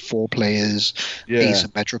 where it's 4 players,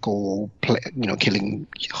 asymmetrical, killing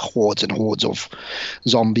hordes and hordes of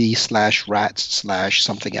zombies / rats /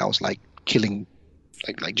 something else, like killing,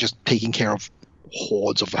 like just taking care of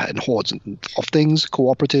hordes of things,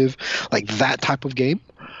 cooperative, like that type of game.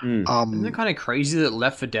 Isn't it kind of crazy that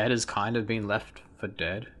Left 4 Dead has kind of been left for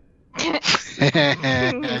dead?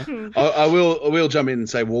 I will jump in and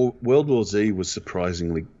say World War Z was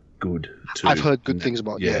surprisingly good too. I've heard good things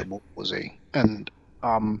about World War Z, and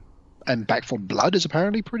Back 4 Blood is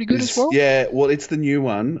apparently pretty good as well. Yeah, well, it's the new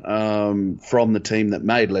one from the team that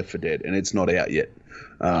made Left 4 Dead, and it's not out yet,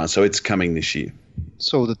 so it's coming this year.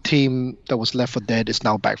 So the team that was Left 4 Dead is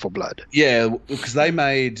now Back 4 Blood. Yeah, because they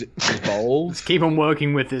made Evolve. Let's keep on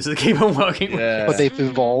working with this. Keep on working with this. But they've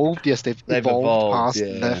evolved. Yes, they've evolved past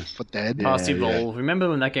Left 4 Dead. Past Evolve. Remember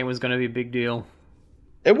when that game was going to be a big deal?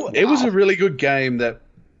 It was a really good game that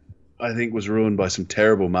I think was ruined by some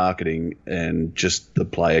terrible marketing, and just the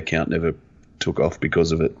player count never took off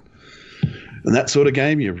because of it. And that sort of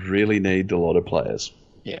game, you really need a lot of players.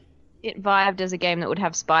 Yeah. It vibed as a game that would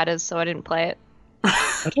have spiders, so I didn't play it.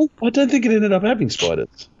 I don't think it ended up having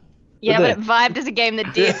spiders. Yeah, but it vibed as a game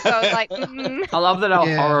that did, so I was like, I love that our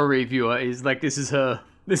horror reviewer is like, this is her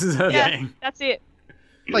thing. That's it.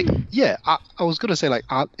 Like, yeah, I was gonna say, like,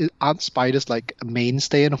 aren't spiders like a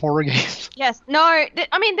mainstay in horror games? Yes. No, I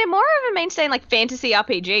mean, they're more of a mainstay in like fantasy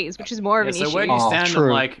RPGs, which is more of an issue. So where do you stand on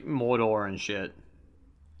like Mordor and shit?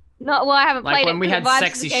 No, well, I haven't played when it. we had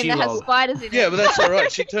Sexy game Shelob. that has spiders in it. Yeah, but that's all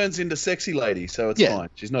right. She turns into sexy lady, so it's fine.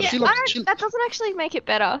 She's not. That doesn't actually make it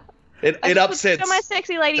better. It upsets. My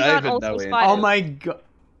sexy ladies David aren't also spiders. Oh my god.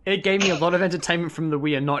 It gave me a lot of entertainment from the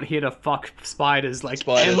 "we are not here to fuck spiders"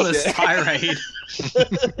 endless tirade.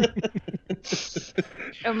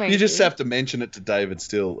 You just have to mention it to David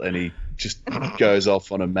still, and he just goes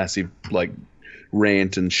off on a massive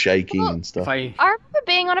rant and shaking and stuff. I remember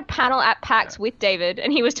being on a panel at PAX with David,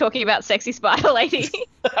 and he was talking about sexy spider lady. He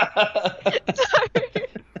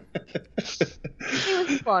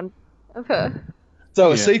was fond of her. So a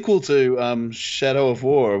Yeah. sequel to Shadow of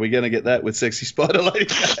War. Are we going to get that with Sexy Spider Lady?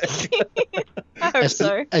 I hope As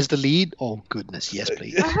so. the lead? Oh goodness, yes,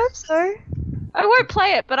 please. I hope so. I won't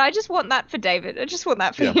play it, but I just want that for David. I just want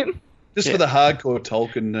that for Yeah. him. Just Yeah. for the hardcore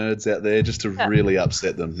Tolkien nerds out there, just to really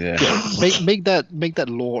upset them. Yeah. Make that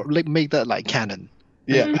lore, make that like canon.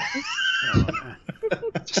 Yeah.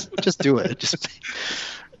 Just do it. Just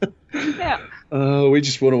Yeah. We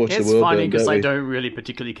just want to watch It's the world funny burn, because don't I we? don't really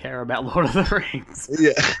particularly care about Lord of the Rings.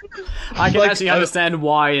 Yeah. I can Like, actually understand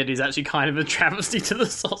why it is actually kind of a travesty to the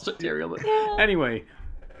source material. But anyway.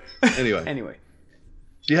 Anyway.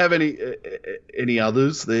 Do you have any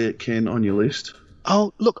others there, Ken, on your list?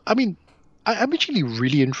 oh look, I mean, I'm actually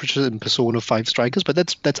really interested in Persona 5 Strikers, but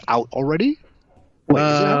that's out already. Wait,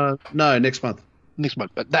 is it out? No, next month. Next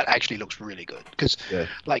month? But that actually looks really good because, Yeah.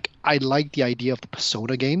 like, I like the idea of the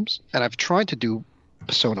Persona games, and I've tried to do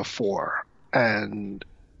Persona 4, and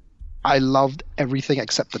I loved everything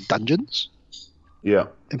except the dungeons Yeah.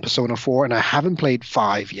 in Persona 4, and I haven't played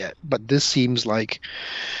 5 yet, but this seems like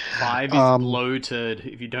 5 is bloated.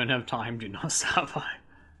 If you don't have time, do not start 5.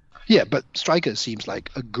 yeah, but Strikers seems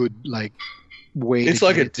like a good way. It's to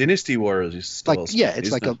like get a Dynasty Warriors style. it's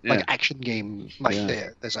like isn't a it? action game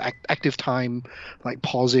Yeah. there's active time, like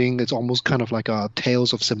pausing. It's almost kind of like a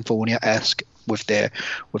Tales of Symphonia-esque with their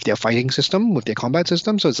fighting system, with their combat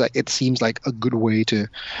system. So it's like it seems like a good way to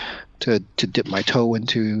dip my toe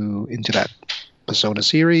into that Persona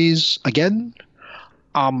series again.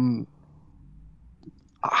 I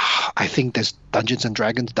think there's Dungeons and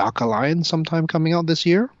Dragons Dark Alliance sometime coming out this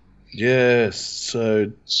year. Yes.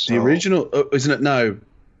 So the original, isn't it? No,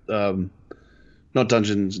 not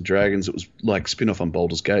Dungeons and Dragons. It was like spin-off on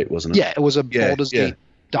Baldur's Gate, wasn't it? Yeah, it was a Yeah, Baldur's yeah. Gate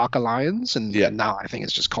Dark Alliance, and now I think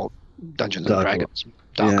it's just called Dungeons and Dark Dragons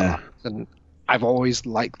Dark Yeah. Alliance. And I've always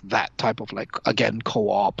liked that type of again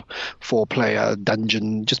co-op, 4-player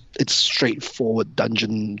dungeon. Just it's straightforward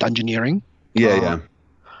dungeoneering. Yeah.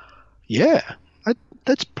 Yeah,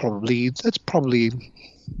 that's probably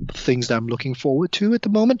things that I'm looking forward to at the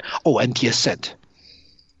moment. Oh, and The Ascent.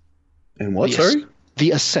 And what? Yes. Sorry.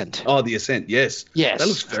 The Ascent. Oh, The Ascent. Yes. Yes. That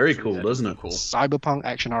looks very cool, doesn't it? Cool. Cyberpunk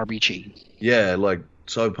action RPG. Yeah, like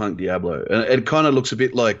Cyberpunk Diablo, and it kind of looks a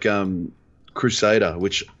bit like Crusader,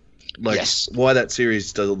 which, like, Yes. why that series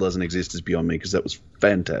still doesn't exist is beyond me because that was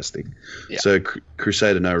fantastic. Yeah. So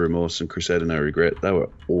Crusader No Remorse and Crusader No Regret, they were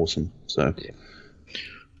awesome. So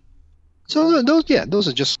So those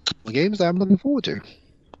are just the games that I'm looking forward to.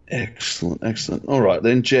 excellent. All right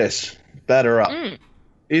then, Jess, batter up.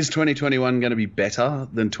 Is 2021 going to be better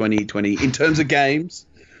than 2020 in terms of games?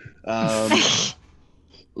 Let's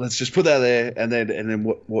just put that there, and then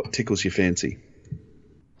what tickles your fancy?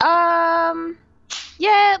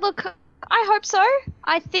 Yeah, look, I hope so.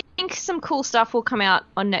 I think some cool stuff will come out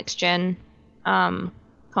on next gen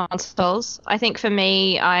consoles. I think for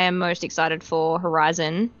me, I am most excited for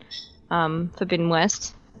Horizon Forbidden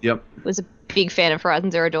West. Yep. Was a big fan of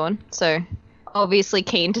Horizon Zero Dawn, so obviously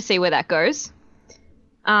keen to see where that goes.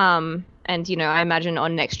 And I imagine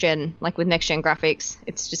on next gen, like with next gen graphics,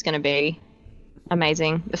 it's just going to be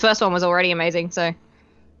amazing. The first one was already amazing, so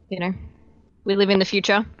we live in the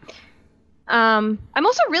future. I'm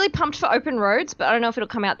also really pumped for Open Roads, but I don't know if it'll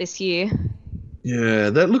come out this year. Yeah,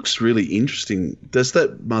 that looks really interesting. That's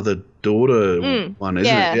that mother-daughter one,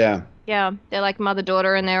 isn't it? Yeah. Yeah, they're like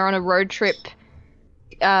mother-daughter, and they're on a road trip,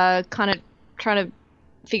 kind of trying to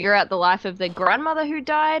figure out the life of their grandmother who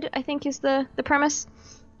died, I think is the premise.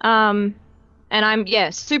 And I'm,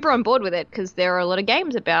 super on board with it, because there are a lot of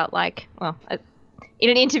games about, in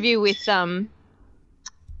an interview with the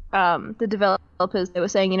developers, they were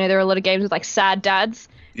saying, there are a lot of games with, sad dads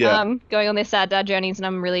going on their sad dad journeys, and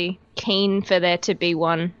I'm really keen for there to be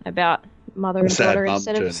one about mother and daughter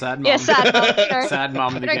instead of... Sad mom. Yeah, sad mom, Sad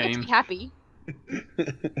mom in the I don't get to game. be happy.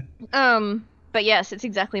 But yes, it's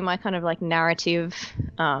exactly my kind of narrative.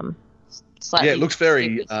 Slightly Yeah, it looks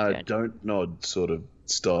very stupid. don't nod sort of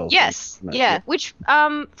style. Yes, thing. yeah, which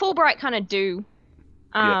Fulbright kind of do.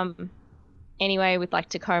 Anyway, with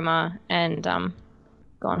Tacoma and Gone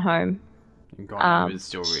Home. And Gone Home is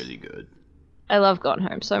still really good. I love Gone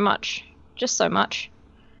Home so much, just so much.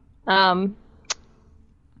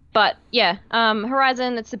 But yeah,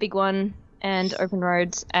 Horizon, that's the big one, and Open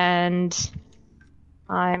Roads, and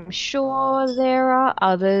I'm sure there are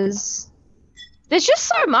others. There's just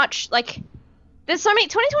so much, there's so many.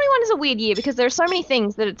 2021 is a weird year because there are so many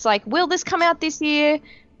things that it's will this come out this year?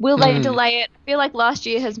 Will they delay it? I feel like last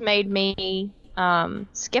year has made me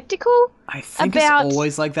skeptical. I think about it's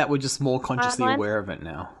always like that. We're just more consciously timelines. aware of it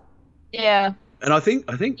now. Yeah. And I think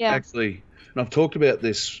Yeah. actually, and I've talked about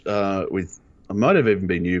this with it might have even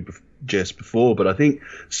been you, Jess, before, but I think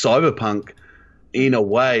Cyberpunk, in a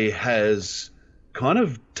way, has kind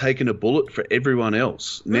of taken a bullet for everyone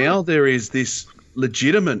else. Now there is this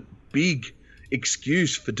legitimate big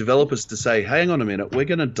excuse for developers to say, hang on a minute, we're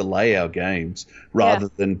going to delay our games rather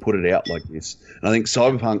than put it out like this. And I think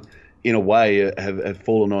Cyberpunk, in a way, have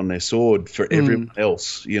fallen on their sword for everyone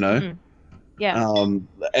else, you know? Yeah. And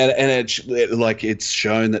it's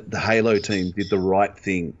shown that the Halo team did the right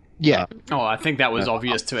thing. Yeah. I think that was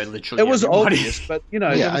obvious to literally It was everybody. obvious, but,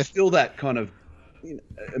 there was still that kind of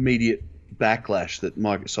immediate backlash that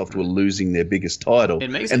Microsoft were losing their biggest title.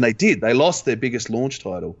 And they did. They lost their biggest launch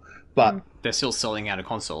title. But they're still selling out of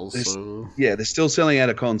consoles. They're still selling out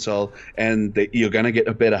a console, and you're going to get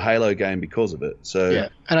a better Halo game because of it. So yeah,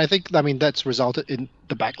 and I think that's resulted in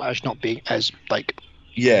the backlash not being as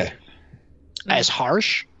as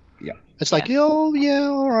harsh. Yeah, it's like all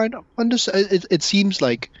right. It seems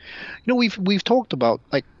like we've talked about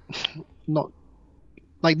not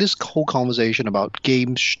like this whole conversation about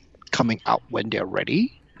games coming out when they're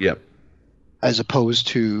ready. Yep. As opposed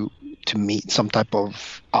to meet some type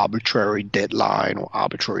of arbitrary deadline or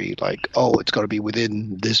arbitrary it's got to be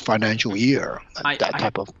within this financial year.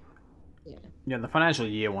 The financial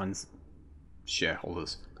year ones,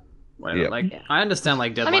 shareholders, whatever. I understand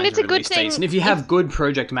deadlines. I mean, it's a good thing. Dates, and if you have good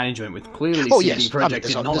project management with clearly CD Projekt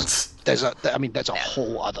did not. That's a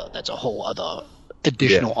whole other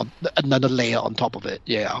additional another layer on top of it.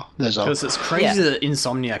 Yeah, because it's crazy that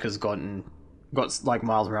Insomniac has got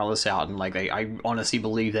Miles Morales out, and I honestly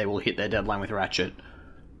believe they will hit their deadline with Ratchet.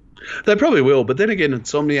 They probably will, but then again,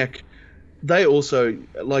 Insomniac, they also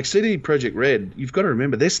CD Projekt Red. You've got to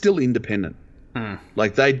remember they're still independent.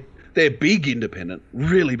 They're big independent,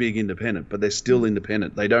 really big independent, but they're still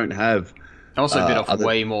independent. They don't have. Also bit off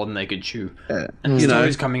way more than they could chew. Yeah. And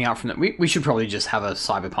stories coming out from that. We should probably just have a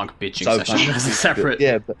Cyberpunk bitching session as a separate.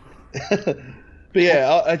 Yeah, but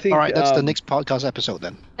I think. All right, that's the next podcast episode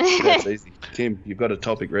then. That's easy. Tim, you've got a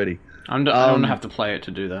topic ready. I don't have to play it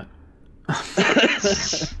to do that.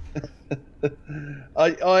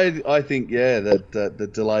 I think that the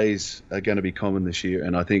delays are going to be common this year,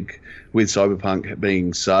 and I think with Cyberpunk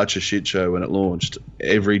being such a shit show when it launched,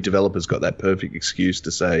 every developer's got that perfect excuse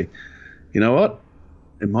to say, you know what,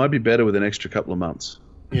 it might be better with an extra couple of months.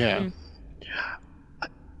 Yeah.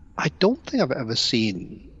 I don't think I've ever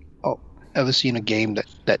seen a game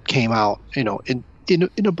that came out in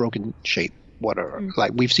a broken shape. Whatever,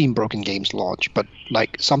 we've seen broken games launch, but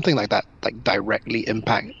something like that directly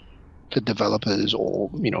impact the developers or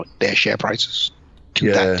their share prices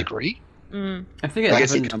to that degree. I think it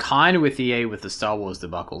happened kind of with EA with the Star Wars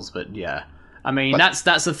debacles, but yeah. I mean, that's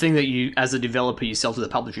the thing that you, as a developer, you sell to the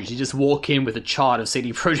publishers. You just walk in with a chart of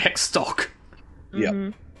CD Projekt stock.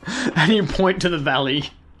 Yep. And you point to the valley.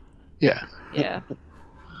 Yeah. Yeah.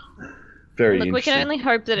 Very Look, we can only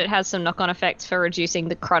hope that it has some knock-on effects for reducing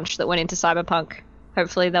the crunch that went into Cyberpunk.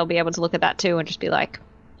 Hopefully they'll be able to look at that too and just be like,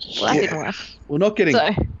 well, that didn't work. We're not getting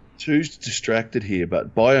too distracted here,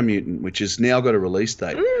 but Biomutant, which has now got a release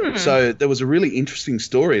date. So there was a really interesting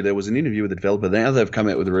story. There was an interview with the developer. Now they've come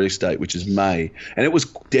out with a release date, which is May. And it was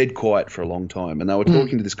dead quiet for a long time. And they were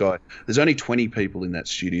talking to this guy. There's only 20 people in that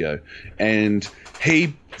studio. And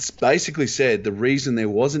he basically said the reason there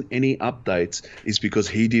wasn't any updates is because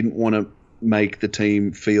he didn't want to make the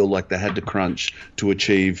team feel like they had to crunch to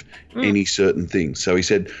achieve any certain thing. So he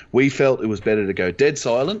said, we felt it was better to go dead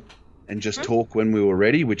silent and just talk when we were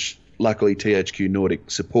ready, which luckily THQ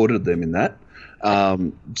Nordic supported them in that.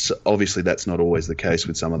 So obviously that's not always the case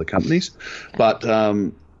with some other companies, but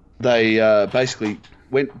they basically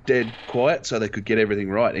went dead quiet so they could get everything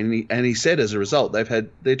right. And he said as a result, they've had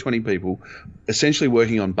their 20 people essentially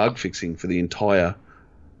working on bug fixing for the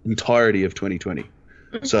entirety of 2020.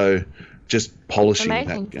 So just polishing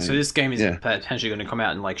that game. So this game is potentially going to come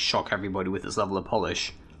out and shock everybody with its level of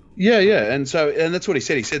polish. Yeah, and that's what he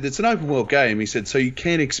said. He said it's an open world game. He said so you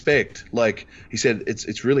can't expect he said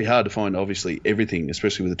it's really hard to find obviously everything,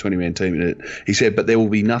 especially with a 20-man team in it. He said, but there will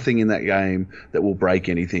be nothing in that game that will break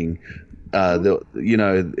anything. They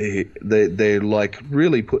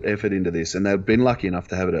really put effort into this, and they've been lucky enough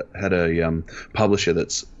to have had a publisher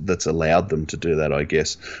that's allowed them to do that, I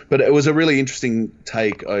guess. But it was a really interesting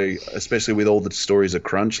take, especially with all the stories of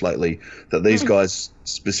crunch lately, that these guys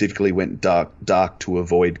specifically went dark to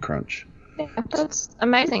avoid crunch. Yeah, that's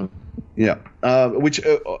amazing. Yeah, which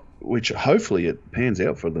hopefully it pans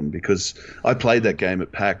out for them, because I played that game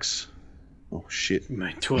at PAX. Oh shit!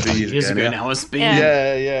 Mate, 2 or 3 years ago now. It's been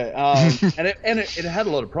and it had a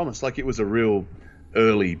lot of promise. It was a real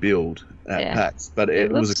early build at PAX, but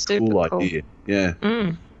it was a cool idea. Yeah.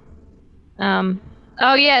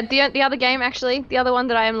 Oh yeah, the other game actually, the other one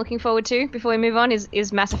that I am looking forward to before we move on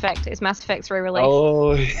is Mass Effect. Is Mass Effect's re-release?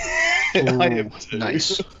 Oh, I Ooh, am too.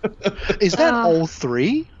 nice. Is that all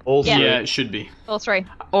three? All Yeah. three. Yeah, it should be. All three.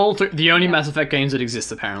 The only Mass Effect games that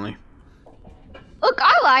exist, apparently. Look,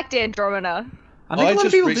 I liked Andromeda. I think a lot of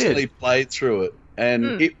just people recently did. played through it,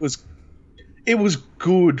 and it was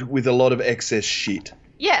good with a lot of excess shit.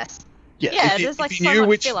 Yes. Yeah. Yeah, If you, there's like if you so knew much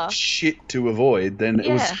which filler. shit to avoid, then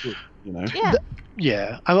it was Yeah. good. You know. Yeah.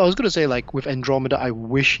 Yeah, I was gonna say like with Andromeda, I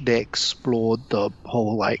wish they explored the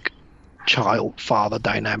whole like child-father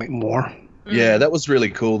dynamic more. Yeah, that was really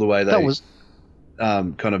cool the way they That was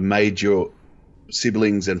kind of made your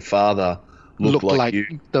siblings and father look like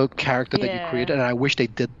you. the character that you Yeah. created, and I wish they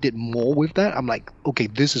did more with that. I'm like, okay,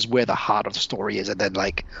 this is where the heart of the story is, and then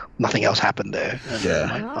like nothing else happened there. And then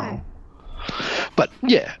Yeah. I'm like, Right. oh. But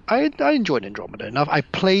yeah, I enjoyed Andromeda enough. I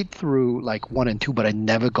played through like 1 and 2, but I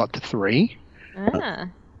never got to 3. Ah.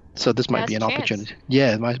 So this might be an Now's your chance. opportunity.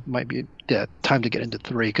 Yeah, it might be time to get into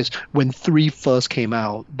 3, because when 3 first came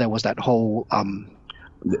out, there was that whole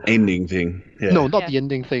The ending thing. Yeah. no, not Yeah. the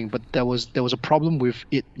ending thing, but there was a problem with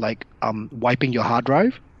it like wiping your hard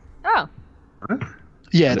drive. Oh.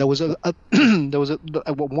 Yeah, there was one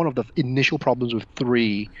of the initial problems with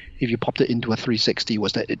 3, if you popped it into a 360,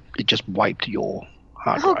 was that it just wiped your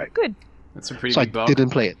hard Oh, drive. good. That's a pretty So I big bug. didn't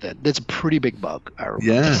play it then. That's a pretty big bug. I remember.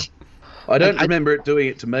 Yeah. I don't I- remember it doing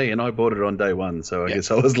it to me, and I bought it on day one, so I Yeah.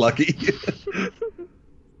 guess I was lucky. I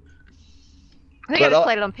think But I just I-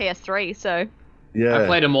 played it on PS3, so. yeah. I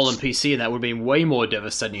played them all on PC, and that would have been way more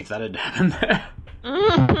devastating if that had happened there.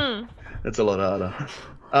 Mhm. That's a lot harder.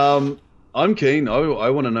 I'm keen. I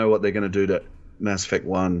want to know what they're going to do to Mass Effect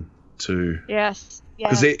 1, 2. Yes.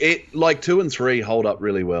 Because Yes. it like 2 and 3 hold up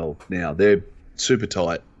really well now. They're super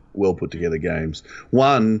tight, well put together games.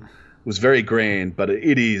 1 was very grand, but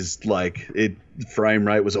it is like frame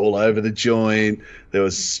rate was all over the joint. There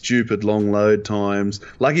was stupid long load times.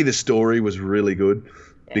 Lucky the story was really good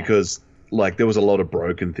because like there was a lot of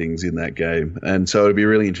broken things in that game, and so it'd be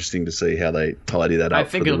really interesting to see how they tidy that up. I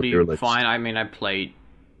think for the it'll be re-release. fine. I mean, I played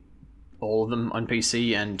all of them on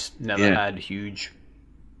PC and never Yeah. had huge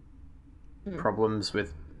problems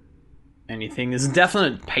with anything. There's a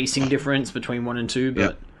definite pacing difference between 1 and 2,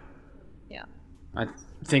 but Yeah. I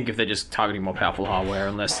think if they're just targeting more powerful hardware,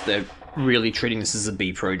 unless they're really treating this as a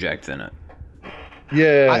B project, then it.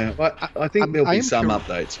 Yeah, I think there'll I be am some curious-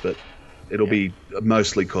 updates, but it'll be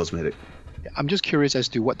mostly cosmetic. I'm just curious as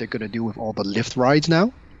to what they're going to do with all the lift rides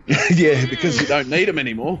now. Yeah, because you don't need them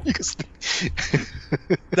anymore.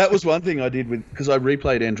 That was one thing I did because I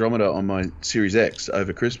replayed Andromeda on my Series X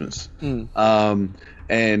over Christmas,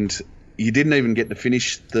 and you didn't even get to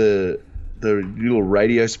finish the little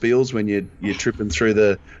radio spiels when you're tripping through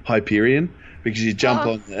the Hyperion, because you jump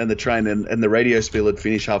on and the train and the radio spiel had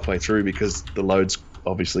finished halfway through because the loads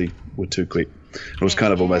obviously were too quick. It was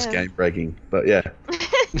kind of almost Yeah. game breaking, but yeah,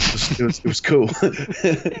 it was cool.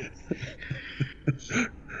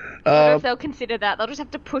 I wonder if they'll consider that. They'll just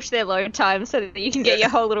have to push their load time so that you can get your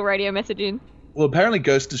whole little radio message in. Well, apparently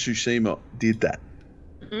Ghost of Tsushima did that.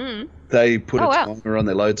 Mm. They put Oh, a wow. timer on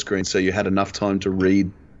their load screen so you had enough time to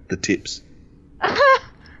read the tips.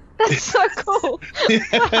 That's so cool.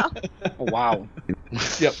 Wow. Oh, wow.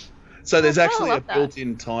 Yep. So there's Oh, I actually a love that.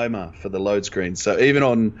 built-in timer for the load screen. So even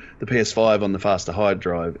on the PS5 on the faster hard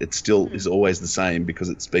drive, it still is always the same because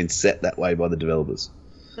it's been set that way by the developers.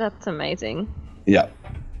 That's amazing. Yeah.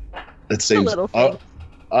 It seems. little thing.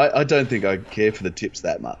 I don't think I care for the tips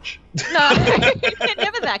that much. No, they're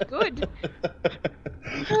never that good.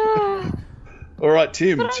 All right,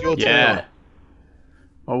 Tim, it's your Yeah. turn.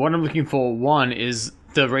 Well, what I'm looking for, one, is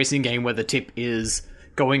the racing game where the tip is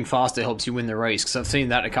going faster helps you win the race, because I've seen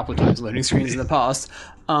that a couple of times on loading screens in the past.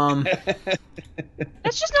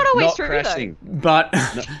 That's just not always Not true, crashing. But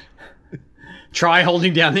try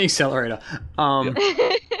holding down the accelerator.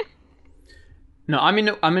 No, I'm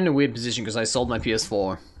in a weird position because I sold my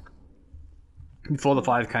PS4 before the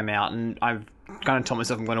 5 came out, and I've kind of told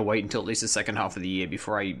myself I'm going to wait until at least the second half of the year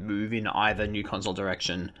before I move in either new console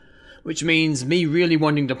direction, which means me really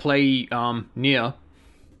wanting to play Nier,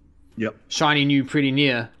 Yep. shiny new pretty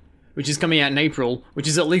Nier, which is coming out in April, which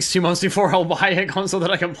is at least 2 months before I'll buy a console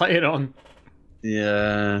that I can play it on.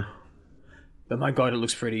 Yeah. But my god, it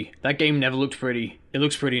looks pretty. That game never looked pretty. It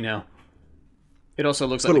looks pretty now. It also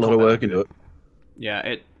looks Put like a lot of work into it.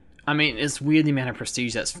 Yeah, I mean, it's weird the amount of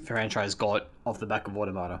prestige that franchise got off the back of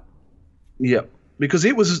Automata. Yeah, because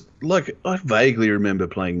it was like I vaguely remember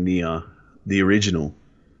playing Nier, the original.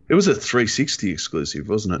 It was a 360 exclusive,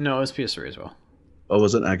 wasn't it? No, it was PS3 as well. Oh,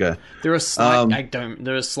 was it? Okay. There are slight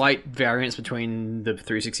there are slight variants between the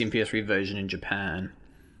 360 and PS3 version in Japan.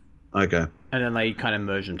 Okay. And then they kind of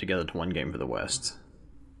merged them together to one game for the West.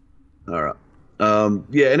 All right.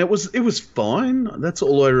 Yeah, and it was fine. That's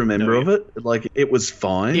all I remember of it. Like, it was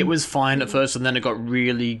fine. It was fine at first, and then it got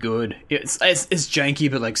really good. It's janky,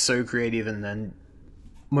 but like so creative. And then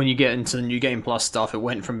when you get into the New Game Plus stuff, it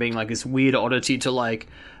went from being like this weird oddity to like,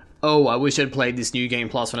 oh, I wish I'd played this New Game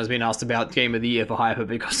Plus when I was being asked about Game of the Year for Hyper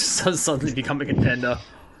because it's suddenly become a contender.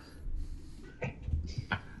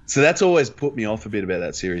 So that's always put me off a bit about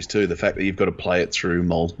that series too. The fact that you've got to play it through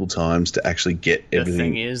multiple times to actually get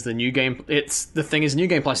everything. The thing is, New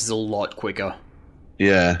Game Plus is a lot quicker.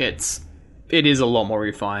 Yeah, it is a lot more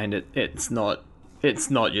refined. It's not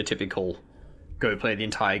your typical go play the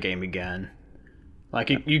entire game again. Like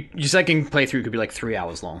your second playthrough could be like 3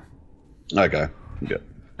 hours long. Okay. Yeah.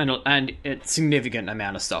 And a significant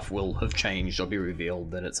amount of stuff will have changed or be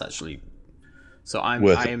revealed that it's actually. So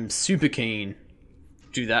I am super keen.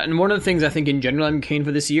 Do that. And one of the things I think in general I'm keen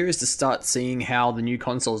for this year is to start seeing how the new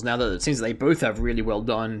consoles, now that it seems they both have really well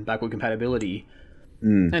done backward compatibility,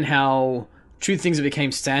 and how two things that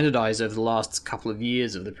became standardized over the last couple of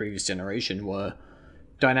years of the previous generation were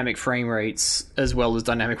dynamic frame rates as well as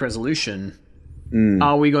dynamic resolution.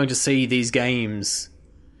 Are we going to see these games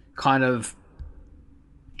kind of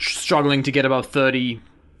struggling to get above 30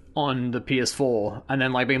 on the PS4 and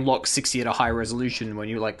then like being locked 60 at a high resolution when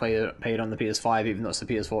you like pay it on the PS5, even though it's a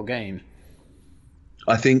PS4 game?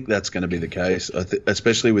 I think that's going to be the case,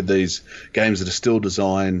 especially with these games that are still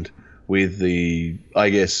designed with the, I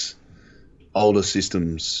guess, older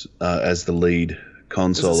systems as the lead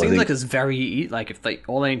console. It seems like it's very like if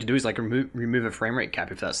all they need to do is like remove a frame rate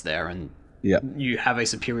cap if that's there, and you have a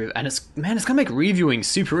superior. And it's gonna make reviewing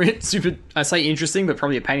super. I say interesting, but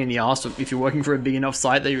probably a pain in the ass if you're working for a big enough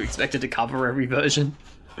site that you're expected to cover every version.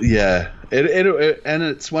 Yeah, and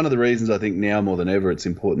it's one of the reasons I think now more than ever it's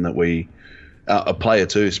important that we, a player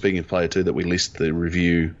two. Speaking of player two, that we list the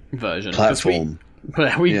review version platform.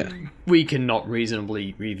 We cannot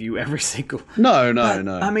reasonably review every single. No.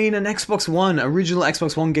 I mean, an original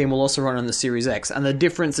Xbox One game will also run on the Series X, and the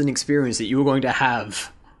difference in experience that you're going to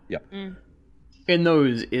have. Yep. In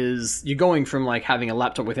those is you're going from like having a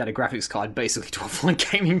laptop without a graphics card basically to a full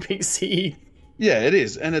gaming PC. Yeah, it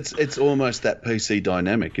is, and it's almost that PC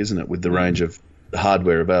dynamic, isn't it? With the range of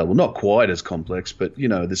hardware available, not quite as complex, but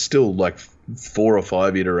there's still like 4 or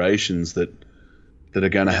 5 iterations that are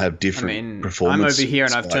going to have different performance. I'm over here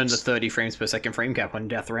and I've turned the 30 frames per second frame cap on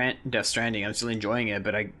Death Stranding. I'm still enjoying it,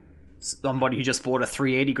 but somebody who just bought a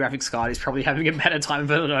 380 graphics card is probably having a better time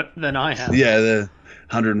than I have. Yeah, the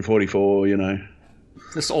 144,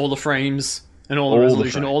 Just all the frames and all the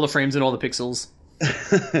resolution, all the frames and all the pixels.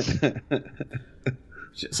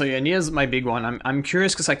 So yeah, Nier's my big one. I'm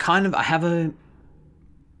curious because I have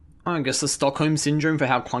I guess the Stockholm syndrome for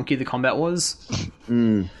how clunky the combat was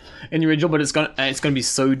in the original, but it's gonna be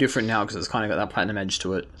so different now because it's kind of got that platinum edge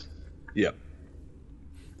to it. Yeah.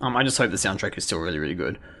 I just hope the soundtrack is still really, really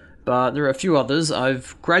good. But there are a few others.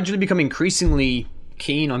 I've gradually become increasingly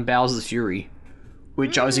keen on Bowser's Fury,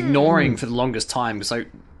 which I was ignoring for the longest time because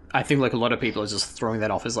I think like a lot of people are just throwing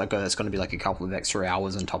that off as like, oh, that's going to be like a couple of extra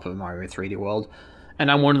hours on top of Mario 3D World.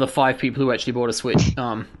 And I'm one of the 5 people who actually bought a Switch,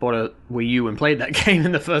 bought a Wii U and played that game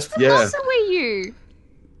in the first place. Yeah. What's a Wii U?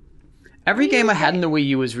 Every game I had in the Wii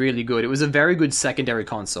U was really good. It was a very good secondary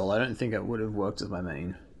console. I don't think it would have worked as my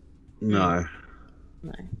main. No.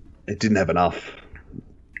 It didn't have enough.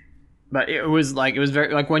 But it was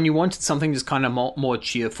very like when you wanted something just kind of more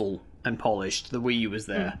cheerful and polished, the Wii U was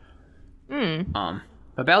there.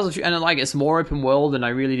 But Bowser's Fury, and like it's more open world, and I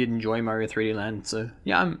really did enjoy Mario 3D Land. So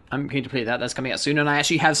yeah, I'm keen to play that. That's coming out soon, and I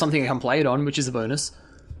actually have something I can play it on, which is a bonus.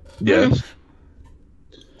 Yeah.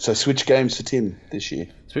 So Switch games for Tim this year.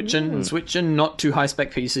 Switch and not too high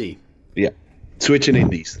spec PC. Yeah. Switch and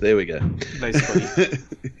indies. There we go. Basically.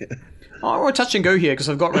 Oh, we're touch and go here because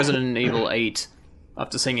I've got Resident Evil 8.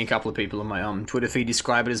 After seeing a couple of people on my Twitter feed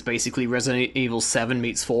describe it as basically Resident Evil 7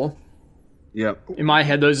 meets 4. Yeah. In my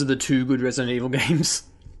head, those are the 2 good Resident Evil games.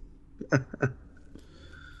 I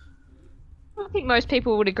think most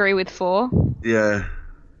people would agree with 4. Yeah.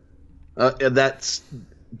 That's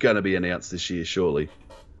going to be announced this year, surely.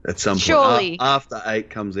 At some point. Surely. After 8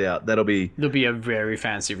 comes out, there'll be a very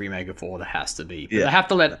fancy remake of 4. There has to be.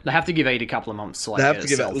 But they have to give 8 a couple of months. To, like, they have to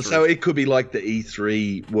give it. So it could be like the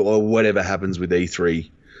E3 or whatever happens with E3.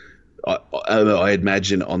 I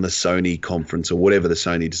imagine on the Sony conference or whatever the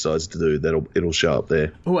Sony decides to do, it'll show up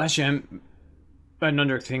there. Oh, actually,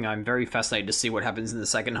 another thing I'm very fascinated to see what happens in the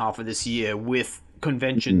second half of this year with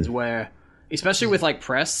conventions where, especially with like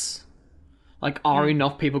press. Like, are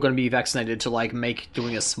enough people going to be vaccinated to like make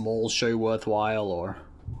doing a small show worthwhile? Or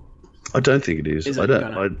I don't think it is. Is I it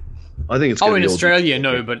don't. gonna- I think it's. oh, gonna in be all Australia, just-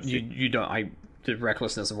 no, but you don't. The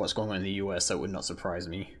recklessness of what's going on in the US, that would not surprise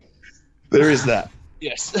me. There is that.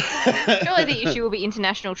 Yes. Surely the issue will be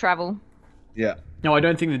international travel. Yeah. No, I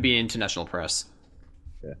don't think there'd be international press.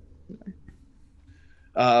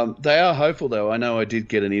 They are hopeful, though. I know I did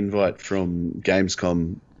get an invite from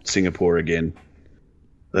Gamescom Singapore again.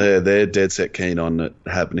 They're dead set keen on it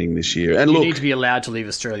happening this year. And You look, need to be allowed to leave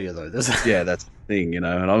Australia, though. yeah, that's the thing, And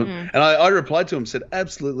I replied to him, said,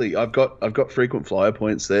 absolutely. I've got frequent flyer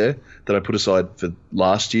points there that I put aside for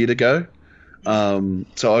last year to go.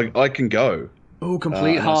 So I can go. Oh,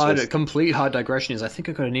 complete hard digression is I think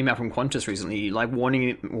I got an email from Qantas recently, like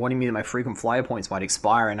warning me that my frequent flyer points might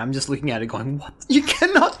expire, and I'm just looking at it going, what? You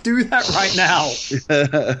cannot do that right now.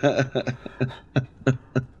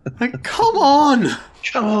 Like, come on.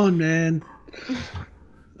 Come on, man.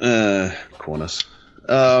 Qantas.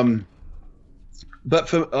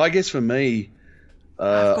 But I guess for me,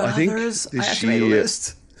 I think others. I this actually made a year.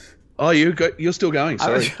 list. Oh, you're still going.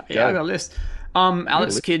 Sorry. I got a list.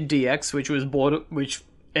 Alex Kidd DX, which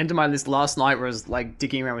entered my list last night, where I was like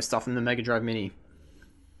digging around with stuff in the Mega Drive Mini.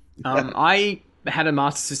 I had a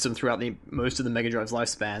Master System throughout most of the Mega Drive's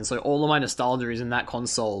lifespan, so all of my nostalgia is in that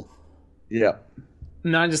console. Yeah.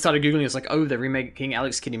 And then I just started googling. It's like, oh, they're remaking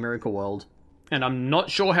Alex Kidd in Miracle World, and I'm not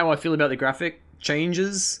sure how I feel about the graphic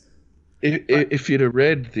changes. If you'd have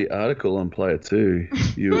read the article on Player 2,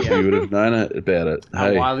 you would have known about it.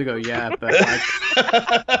 A while ago, yeah, but like,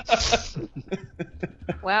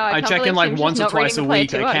 Wow, I can't check in believe like Tim's once just or not reading twice the a Player week.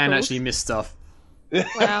 2 I can articles. actually miss stuff.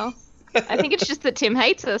 Wow. I think it's just that Tim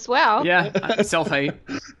hates us. Wow. Yeah, self-hate.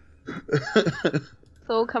 It's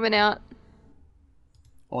all coming out.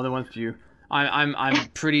 All the ones for you. I'm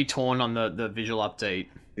pretty torn on the visual update,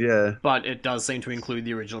 Yeah. but it does seem to include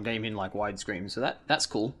the original game in like widescreen, so that's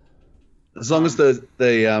cool. As long as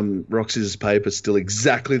the rock scissors paper's still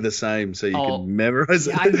exactly the same, so you can memorize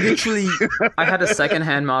it. Yeah, I had a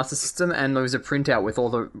second-hand Master System, and there was a printout with all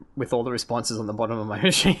the responses on the bottom of my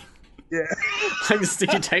machine. Yeah. Like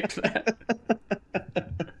sticky taped that.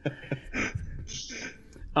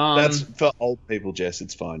 That's for old people, Jess.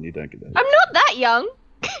 It's fine. You don't get that. I'm not that young.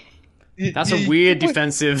 That's a weird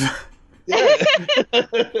defensive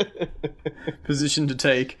position to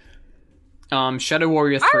take. Shadow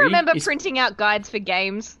Warrior 3. I remember printing out guides for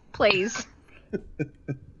games. Please.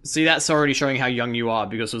 See, that's already showing how young you are,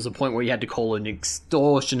 because there was a point where you had to call an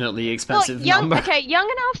extortionately expensive number. Okay, young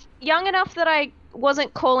enough that I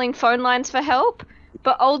wasn't calling phone lines for help,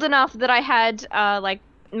 but old enough that I had like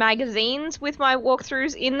magazines with my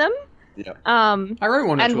walkthroughs in them. Yeah. I wrote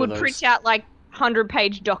one or and two would of those. print out like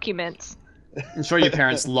 100-page documents. I'm sure your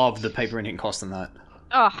parents loved the paper and ink cost on that.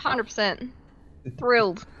 Oh, 100%.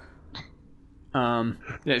 Thrilled.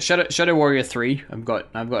 Yeah, Shadow Warrior 3. I've got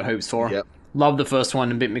hopes for. Yep. Love the first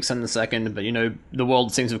one, a bit mixed in the second, but the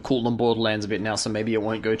world seems to have cooled on Borderlands a bit now, so maybe it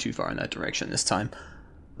won't go too far in that direction this time.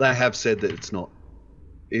 They have said that it's not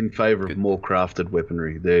in favour of more crafted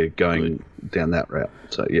weaponry. They're going down that route.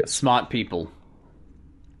 So yes. Smart people.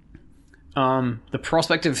 The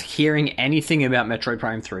prospect of hearing anything about Metroid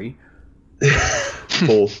Prime 3.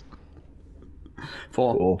 4.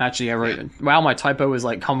 Four. Actually, I wrote it. Wow, my typo was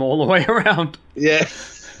like come all the way around. Yeah.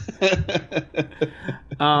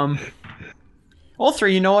 All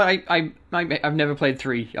 3, you know what? I've never played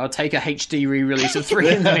 3. I'll take a HD re-release of 3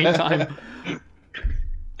 in the meantime.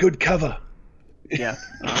 Good cover. Yeah.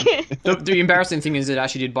 The embarrassing thing is it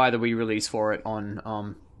actually did buy the Wii release for it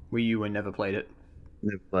on Wii U and never played it.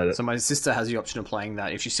 Never played it. So my sister has the option of playing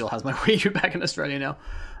that if she still has my Wii U back in Australia now.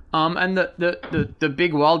 And the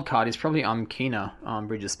big wild card is probably Kena,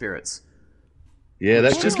 Bridge of Spirits. Yeah,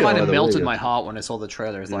 that's It just just kind of melted my heart when I saw the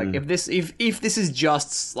trailer. It's like if this is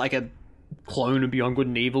just like a clone of Beyond Good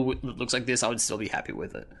and Evil that looks like this, I would still be happy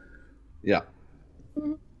with it. Yeah.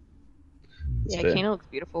 Yeah, fair. Kena looks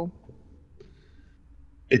beautiful.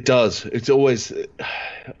 It does. It's always,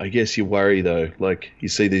 I guess you worry though. Like you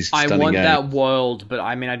see these I stunning want games. that world, but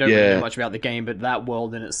I mean, I don't really Yeah. know much about the game, but that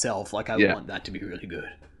world in itself, like I Yeah. want that to be really good.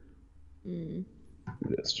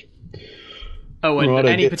 Yes. Oh, and Right,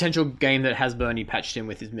 I any get- potential game that has Bernie patched in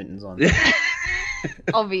with his mittens on.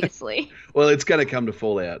 Obviously. Well, it's going to come to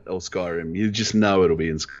Fallout or Skyrim. You just know it'll be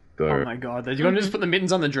in Oh Skyrim. my god, they're going to just put the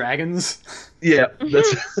mittens on the dragons? Yeah,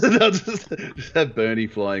 they'll just have Bernie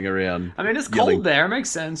flying around. I mean, it's Yelling. cold there, it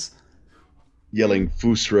makes sense. Yelling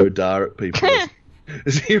Fusro Dar at people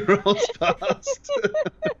as he rolls past.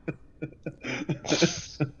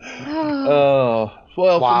 Oh,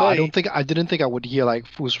 Well, Wow, for me, I didn't think I would hear like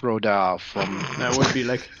Fusroda from. That would be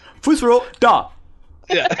like Fusro da.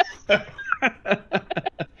 yeah.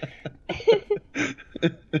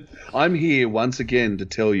 I'm here once again to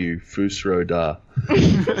tell you Fusro Da.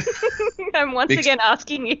 I'm once again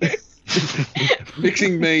asking you.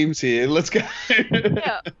 Mixing memes here. Let's go.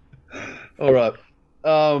 Yeah. All right.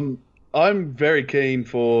 I'm very keen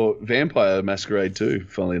for Vampire Masquerade 2,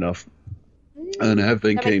 funnily enough. And I have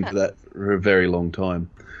been That makes keen for that for a very long time.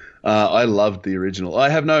 I loved the original. I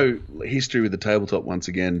have no history with the tabletop once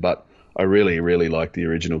again, but I really, really liked the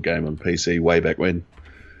original game on PC way back when,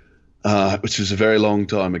 which was a very long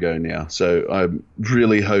time ago now. So I'm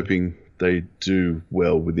really hoping they do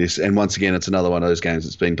well with this. And once again, it's another one of those games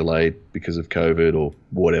that's been delayed because of COVID or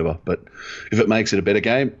whatever. But if it makes it a better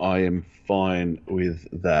game, I am fine with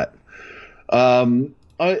that. I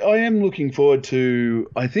am looking forward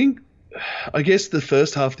to, I guess the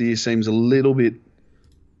first half of the year seems a little bit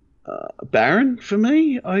barren for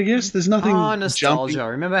me. I guess there's nothing. Nostalgia.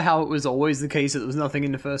 jumping. Remember how it was always the case that there was nothing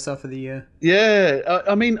in the first half of the year? Yeah,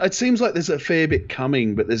 I mean, it seems like there's a fair bit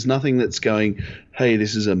coming, but there's nothing that's going, hey,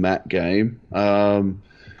 this is a Matt game. I'm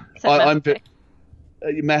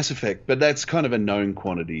Mass Effect, but that's kind of a known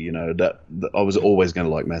quantity, you know, that I was always going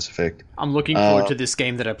to like Mass Effect. I'm looking forward to this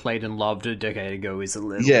game that I played and loved a decade ago. Is a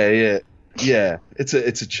little. Yeah. It's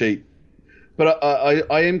a cheat, but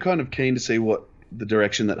I am kind of keen to see what the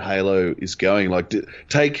direction that Halo is going. Like,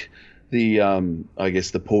 take the I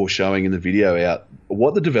guess the poor showing in the video out.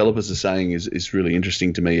 What the developers are saying is really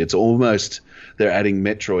interesting to me. It's almost they're adding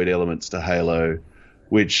Metroid elements to Halo,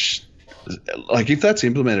 which, like, if that's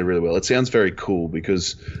implemented really well, it sounds very cool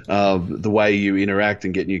because the way you interact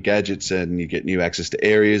and get new gadgets and you get new access to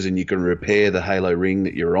areas and you can repair the Halo ring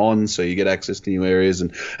that you're on, so you get access to new areas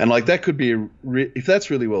and like that could be if that's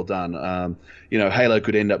really well done. You know, Halo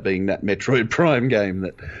could end up being that Metroid Prime game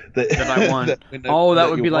that I want. that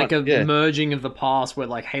would be like a yeah. merging of the past where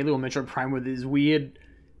like Halo and Metroid Prime were these weird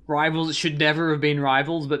rivals that should never have been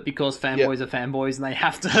rivals, but because fanboys are fanboys and they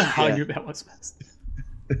have to argue about what's best.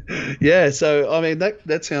 Yeah, so I mean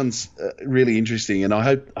that sounds really interesting, and I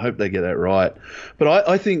hope they get that right. But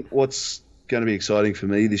I think what's going to be exciting for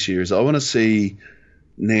me this year is I want to see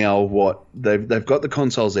now what they've got the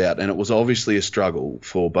consoles out, and it was obviously a struggle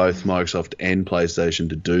for both Microsoft and PlayStation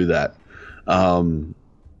to do that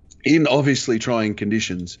in obviously trying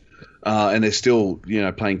conditions, and they're still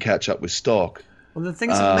playing catch up with stock. Well, the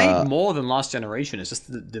things that made more than last generation is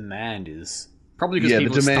just the demand is probably because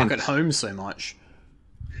people are stuck at home so much.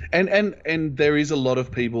 And there is a lot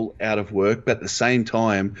of people out of work, but at the same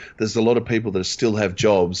time, there's a lot of people that still have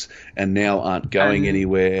jobs and now aren't going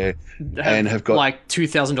anywhere and have got like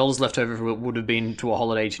 $2,000 left over for what would have been to a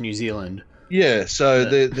holiday to New Zealand. Yeah, so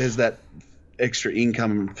there's that extra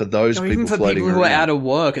income for those people even for floating people who around. are out of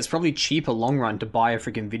work, it's probably cheaper long run to buy a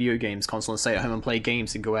freaking video games console and stay at home and play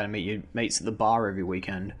games and go out and meet your mates at the bar every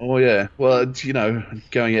weekend. Oh yeah, well it's,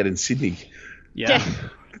 going out in Sydney. Yeah.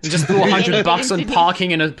 Just threw $100 on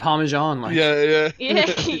parking and a Parmesan. Like. Yeah.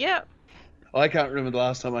 I can't remember the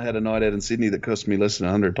last time I had a night out in Sydney that cost me less than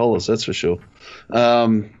 $100. That's for sure.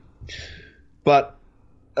 But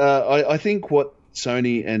I think what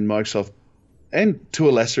Sony and Microsoft, and to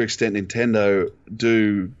a lesser extent Nintendo,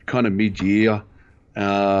 do kind of mid-year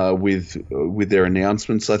with their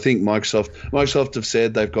announcements. I think Microsoft have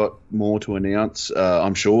said they've got more to announce.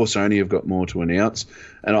 I'm sure Sony have got more to announce,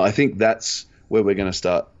 and I think that's where we're going to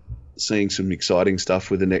start seeing some exciting stuff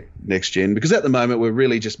with the next gen, because at the moment we're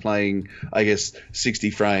really just playing, I guess, 60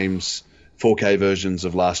 frames 4K versions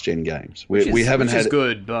of last gen games. We haven't had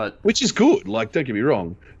good, but which is good. Like, don't get me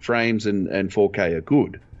wrong, frames and 4K are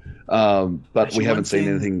good, but we haven't seen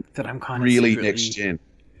anything that I'm kind of really next gen.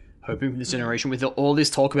 Hoping for this generation, with all this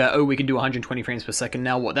talk about we can do 120 frames per second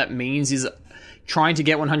now, what that means is trying to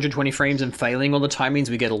get 120 frames and failing all the time means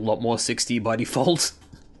we get a lot more 60 by default.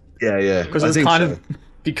 Yeah. Because it's kind of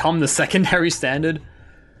become the secondary standard.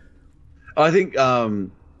 I think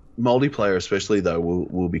multiplayer, especially though,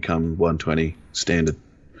 will become 120 standard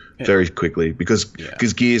very quickly because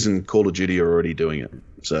Gears and Call of Duty are already doing it.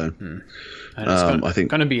 So I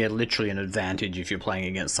think going to be literally an advantage if you're playing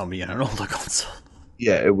against somebody on an older console.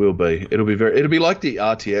 Yeah, it will be. It'll be like the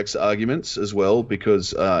RTX arguments as well,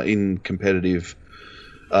 because in competitive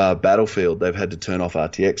Battlefield, they've had to turn off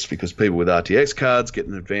RTX because people with RTX cards get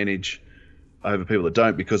an advantage over people that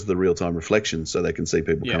don't because of the real-time reflection, so they can see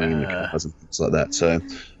people coming in the cars and things like that. So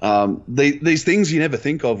these things you never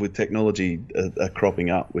think of with technology are cropping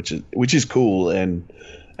up, which is cool and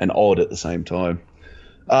odd at the same time.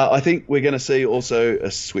 I think we're going to see also a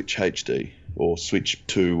Switch HD or Switch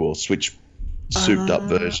 2 or Switch souped up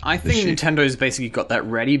version. I think this year. Nintendo's basically got that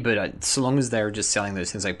ready, but so long as they're just selling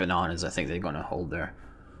those things like bananas, I think they're going to hold there.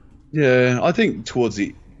 Yeah, I think towards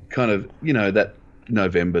the kind of, that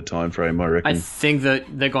November timeframe, I reckon. I think that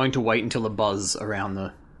they're going to wait until the buzz around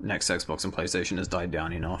the next Xbox and PlayStation has died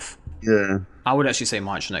down enough. Yeah. I would actually say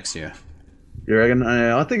March next year. You reckon?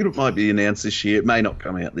 I think it might be announced this year. It may not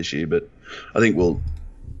come out this year, but I think we'll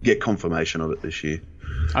get confirmation of it this year.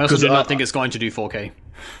 I also do not think it's going to do 4K.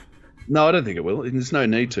 No, I don't think it will. There's no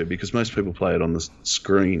need to, because most people play it on the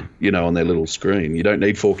screen, on their little screen. You don't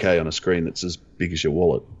need 4K on a screen that's as big as your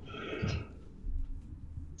wallet.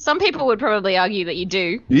 Some people would probably argue that you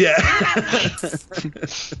do. Yeah.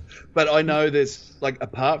 But I know there's,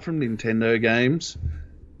 apart from Nintendo games,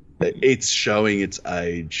 it's showing its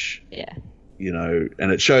age. Yeah.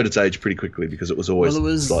 And it showed its age pretty quickly because it was always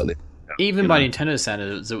slightly... Even by Nintendo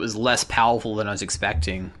standards, it was less powerful than I was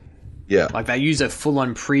expecting. Yeah. They used a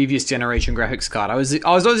full-on previous generation graphics card. I was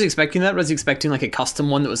always expecting that, but I was expecting a custom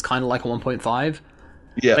one that was kind of like a 1.5.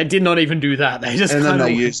 Yeah. They did not even do that. They just and then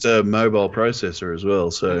they used a mobile processor as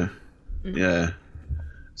well. So, yeah.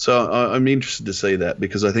 So I'm interested to see that,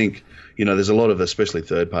 because I think, there's a lot of, especially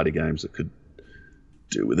third-party games that could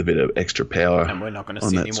do with a bit of extra power. And we're not going to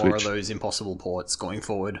see any more of those impossible ports going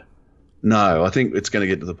forward. No, I think it's going to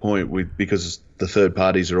get to the point because the third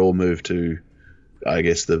parties are all moved to, I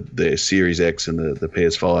guess, the Series X and the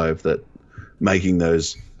PS5, that making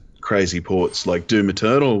those crazy ports like Doom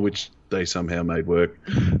Eternal, which they somehow made work.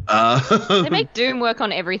 They make Doom work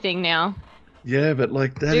on everything now. Yeah, but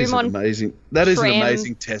that is amazing. That is an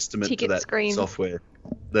amazing testament to that screen. Software,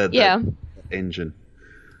 that engine,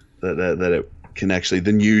 that it can actually,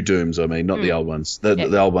 the new Dooms, I mean, not the old ones.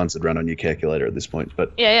 The old ones that run on your calculator at this point.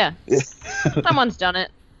 But yeah. Someone's done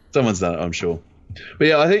it. Someone's done it, I'm sure. But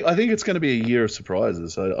yeah, I think it's going to be a year of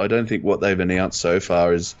surprises. I don't think what they've announced so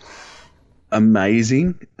far is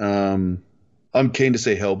amazing. I'm keen to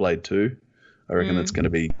see Hellblade 2. I reckon it's going to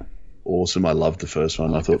be awesome. I loved the first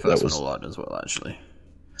one. I thought that was a lot as well, actually.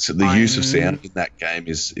 So the use of sound in that game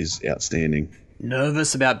is outstanding.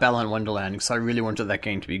 Nervous about Balan Wonderland because I really wanted that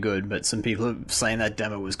game to be good, but some people are saying that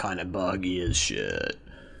demo was kind of buggy as shit.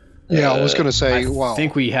 Yeah, I was going to say, I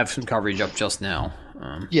think we have some coverage up just now.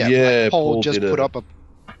 Paul just put up a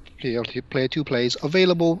Player 2 Plays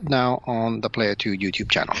available now on the Player 2 YouTube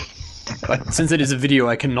channel. But since it is a video,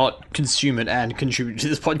 I cannot consume it and contribute to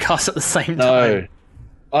this podcast at the same time.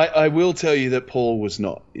 No, I will tell you that Paul was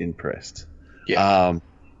not impressed. Yeah.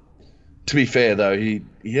 To be fair, though, he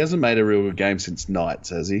hasn't made a real good game since Knights,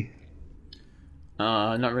 has he?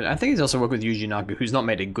 Not really. I think he's also worked with Yuji Naka, who's not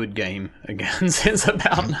made a good game again since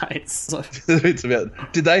about Knights. So.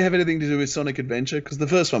 Did they have anything to do with Sonic Adventure? Because the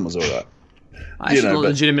first one was alright. I actually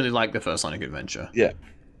legitimately like the first Sonic Adventure. Yeah.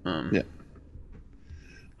 Yeah.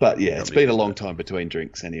 But yeah, it's been a long time between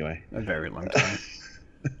drinks anyway. A very long time.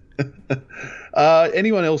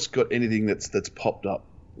 Anyone else got anything that's popped up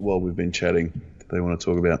while we've been chatting that they want to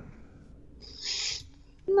talk about?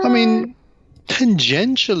 No. I mean,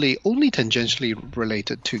 only tangentially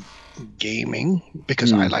related to gaming,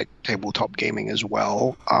 because I like tabletop gaming as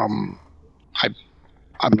well. I'm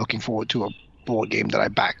looking forward to a board game that I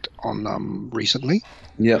backed on recently.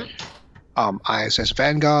 Yeah. ISS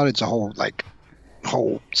Vanguard. It's a whole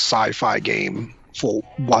sci-fi game for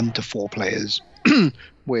 1 to 4 players,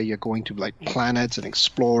 where you're going to planets and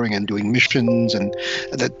exploring and doing missions, and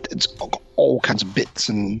that it's all kinds of bits,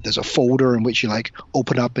 and there's a folder in which you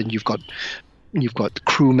open up, and you've got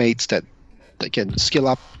crewmates that can skill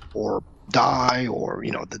up or die, or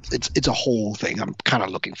it's a whole thing. I'm kind of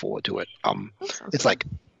looking forward to it. It's like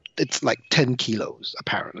 10 kilos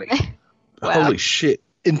apparently. Wow. Holy shit.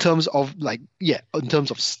 In terms of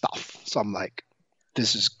stuff. So I'm like,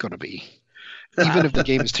 this is gonna be, even if the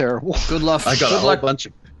game is terrible. Good luck. I got a whole bunch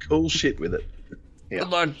of cool shit with it. Yeah. Good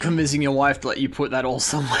luck convincing your wife to let you put that all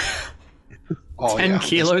somewhere. 10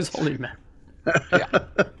 kilos, holy man.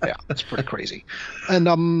 Yeah, it's pretty crazy. And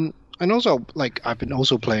also I've been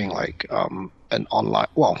also playing an online.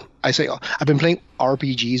 Well, I've been playing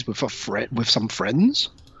RPGs with some friends,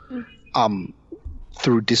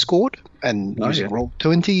 through Discord and using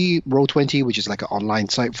Roll20, which is an online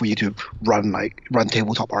site for you to run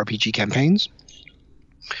tabletop RPG campaigns.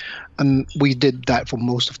 And we did that for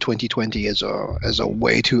most of 2020 as a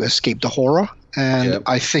way to escape the horror, and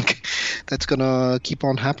I think that's gonna keep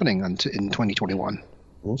on happening in 2021.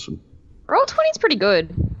 Awesome. Roll20 is pretty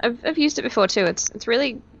good. I've used it before too. It's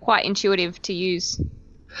really quite intuitive to use.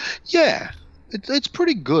 Yeah, it's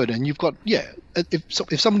pretty good, and you've got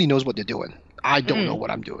if somebody knows what they're doing. I don't know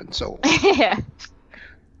what I'm doing, so yeah,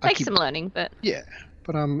 takes some learning, but yeah.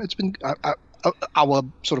 But it's been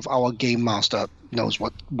our game master knows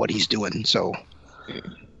what he's doing, so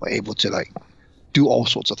we're able to like do all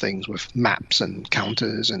sorts of things with maps and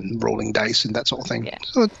counters and rolling dice and that sort of thing. Yeah.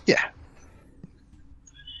 So yeah,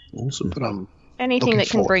 Awesome. but Anything looking that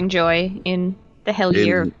can forward. bring joy in the hell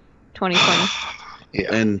year In- of 2020 yeah.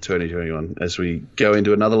 And 2021 as we go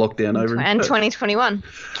into another lockdown over. in and Perth. 2021.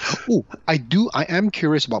 Oh, I am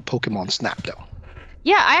curious about Pokemon Snap though.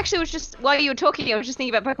 Yeah, I actually was just while you were talking, I was just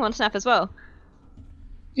thinking about Pokemon Snap as well.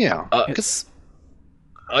 Yeah. It's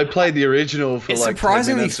I played the original for It's like 10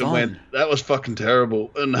 surprisingly minutes and fun. went, that was fucking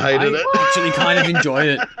terrible, and hated it. I actually kind of enjoy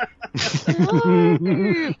it.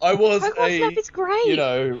 No. I was Pokemon Snap is great.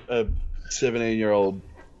 a 17-year-old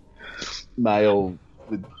male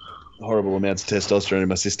with horrible amounts of testosterone in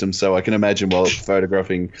my system, so I can imagine while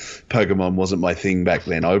photographing Pokemon wasn't my thing back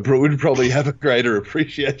then, I would probably have a greater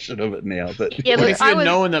appreciation of it now. But Yeah, But look, if you'd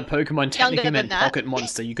known that Pokemon younger technically than meant that. pocket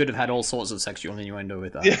monster, you could have had all sorts of sexual innuendo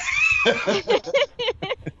with that. Yeah.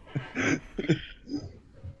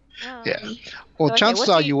 Yeah. Well, Okay, chances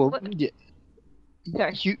what are do you you- will. what- Yeah,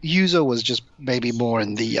 Sorry. Yuzo was just maybe more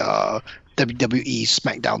in the WWE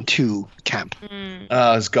SmackDown 2 camp.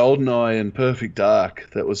 it's GoldenEye and Perfect Dark.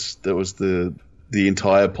 That was the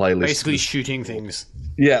entire playlist. Basically shooting things.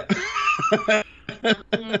 Yeah.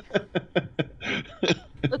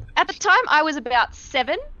 Look, at the time, I was about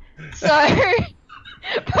 7, so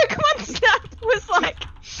Pokemon Snap was like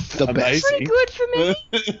The best. pretty good for me.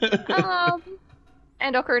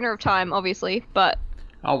 And Ocarina of Time, obviously, but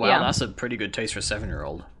Oh wow, Yeah. that's a pretty good taste for a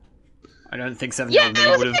 7-year-old. I don't think Yeah, 7-year-old it me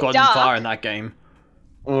was would a have bit gotten dark. far in that game.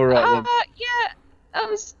 All right. Well, yeah, I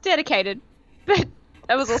was dedicated, but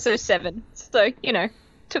I was also 7, so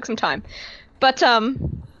took some time. But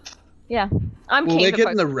yeah, I'm well, keen we're for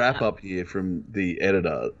getting the Pokemon wrap Snap. up here from the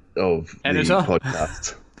editor of Editor?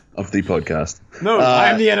 the podcast. No, I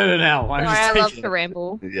am the editor now. I'm Sorry, just I love taking- to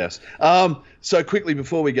ramble. Yes. So quickly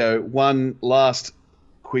before we go, one last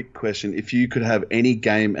quick question: if you could have any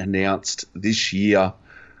game announced this year,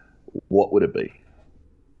 what would it be?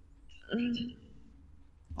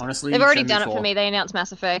 Honestly, They've already show done it four. for me. They announced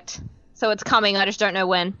Mass Effect, so it's coming. I just don't know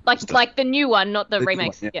when. Like the new one, not the The new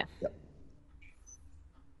remakes. one, Yeah.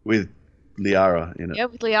 With Liara in it. Yeah,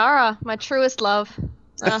 with Liara, my truest love.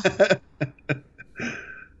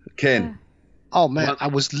 Ken. Oh man, What? I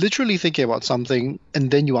was literally thinking about something, and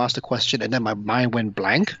then you asked a question, and then my mind went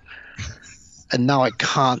blank, and now I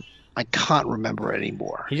can't remember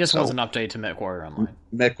anymore. He just So- wants an update to MechWarrior Online.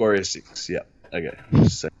 MechWarrior 6. Yeah. Okay.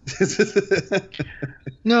 So-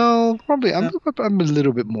 No, probably I'm a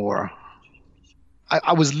little bit more.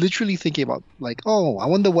 I was literally thinking about like, oh, I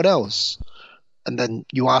wonder what else, and then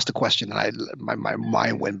you asked a question, and my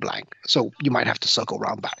mind went blank. So you might have to circle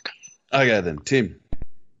around back. okay then, Tim.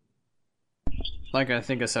 Like I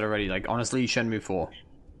think I said already, like honestly, Shenmue 4.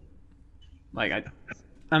 Like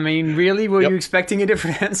I mean, really, were Yep. you expecting a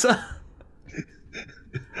different answer?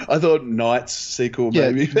 I thought Knights sequel Yeah,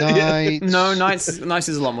 maybe. Knights. No, Nights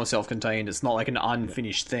is a lot more self-contained. It's not like an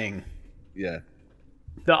unfinished thing. Yeah.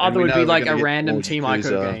 The other we would know be we're like gonna a get random more Team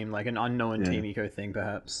Yakuza. Ico game, like an unknown Yeah. Team Ico thing,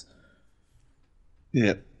 perhaps.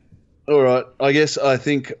 Yeah. All right. I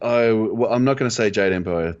think I'm not going to say Jade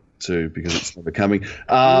Empire 2 because it's never coming.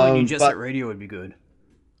 a new Jet but- Set Radio would be good.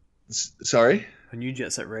 Sorry? A new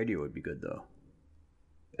Jet Set Radio would be good, though.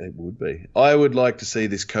 It would be. I would like to see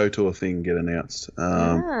this KOTOR thing get announced.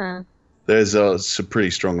 Ah. There's some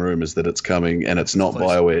pretty strong rumors that it's coming, and it's not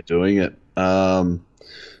Close. BioWare doing it.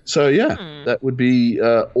 So yeah, that would be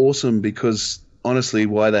awesome because honestly,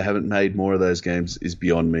 why they haven't made more of those games is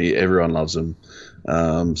beyond me. Everyone loves them,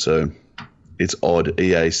 so it's odd.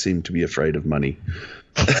 EA seem to be afraid of money.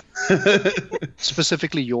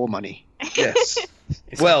 Specifically, your money. Yes.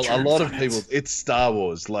 It's Well, like a lot of terms on people. it. It's Star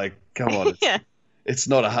Wars. Like, come on. Yeah. It's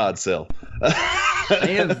not a hard sell.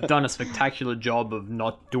 They have done a spectacular job of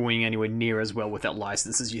not doing anywhere near as well with that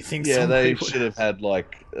license as you think. Yeah, some they people- should have had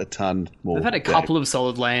like a ton more. They've had a couple of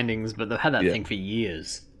solid landings, but they've had that Yeah. thing for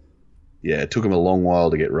years. Yeah, it took them a long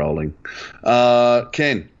while to get rolling.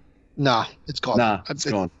 Ken, Nah, it's gone. nah, it's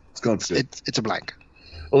gone. It's gone. For good. It's a blank.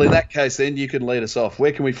 Well, in that case, then you can lead us off.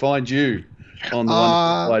 Where can we find you on the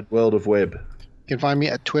wonderful wide world of web? You can find me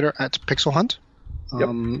at Twitter at PixelHunt.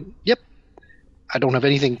 Yep. Yep. I don't have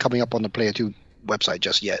anything coming up on the Player 2 website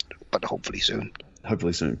just yet, but hopefully soon.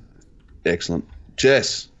 Hopefully soon. Excellent.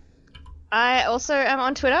 Jess. I also am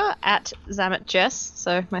on Twitter at ZamitJess,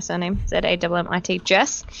 so my surname ZAMMIT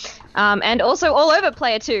Jess, and also all over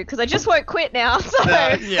Player 2 because I just won't quit now. So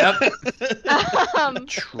Yep. you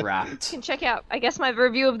Trapped. can check out, I guess, my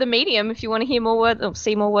review of the Medium if you want to hear more words or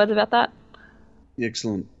see more words about that.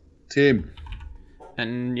 Excellent. Tim.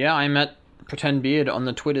 And yeah, I'm at Pretend Beard on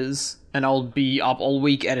the Twitters, and I'll be up all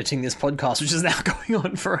week editing this podcast, which is now going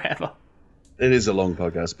on forever. It is a long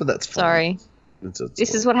podcast, but that's fine. Sorry. It's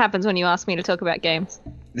This is what happens when you ask me to talk about games.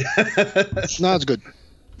 No, it's good.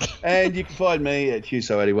 And you can find me at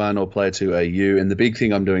Huso81 or Player2AU. And the big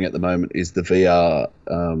thing I'm doing at the moment is the VR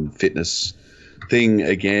fitness thing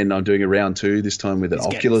again. I'm doing a round 2 this time with an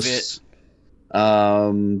Oculus.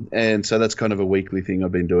 And so that's kind of a weekly thing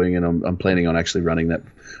I've been doing, and I'm planning on actually running that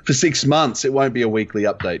for 6 months. It won't be a weekly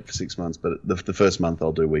update for 6 months, but the first month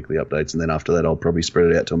I'll do weekly updates, and then after that I'll probably spread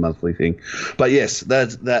it out to a monthly thing. But yes,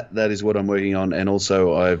 that is what I'm working on, and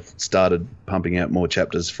also I've started pumping out more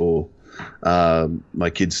chapters for my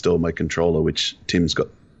kids' store, my controller, which Tim's got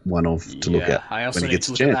one of to look at. I also when he need gets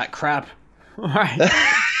to a look at chance. that crap. All right.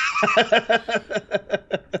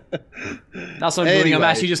 That's what I'm doing. I'm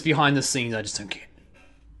actually just behind the scenes. I just don't care.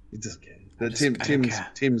 He doesn't care.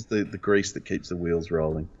 Tim's the grease that keeps the wheels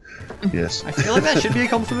rolling. Yes. I feel like that should be a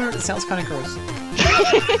compliment. It sounds kind of gross.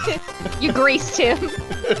 You greased him.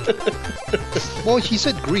 Well, he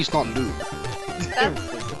said grease, not lube.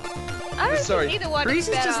 I don't Sorry. think either one Grease is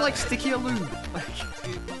is better. just like stickier lube.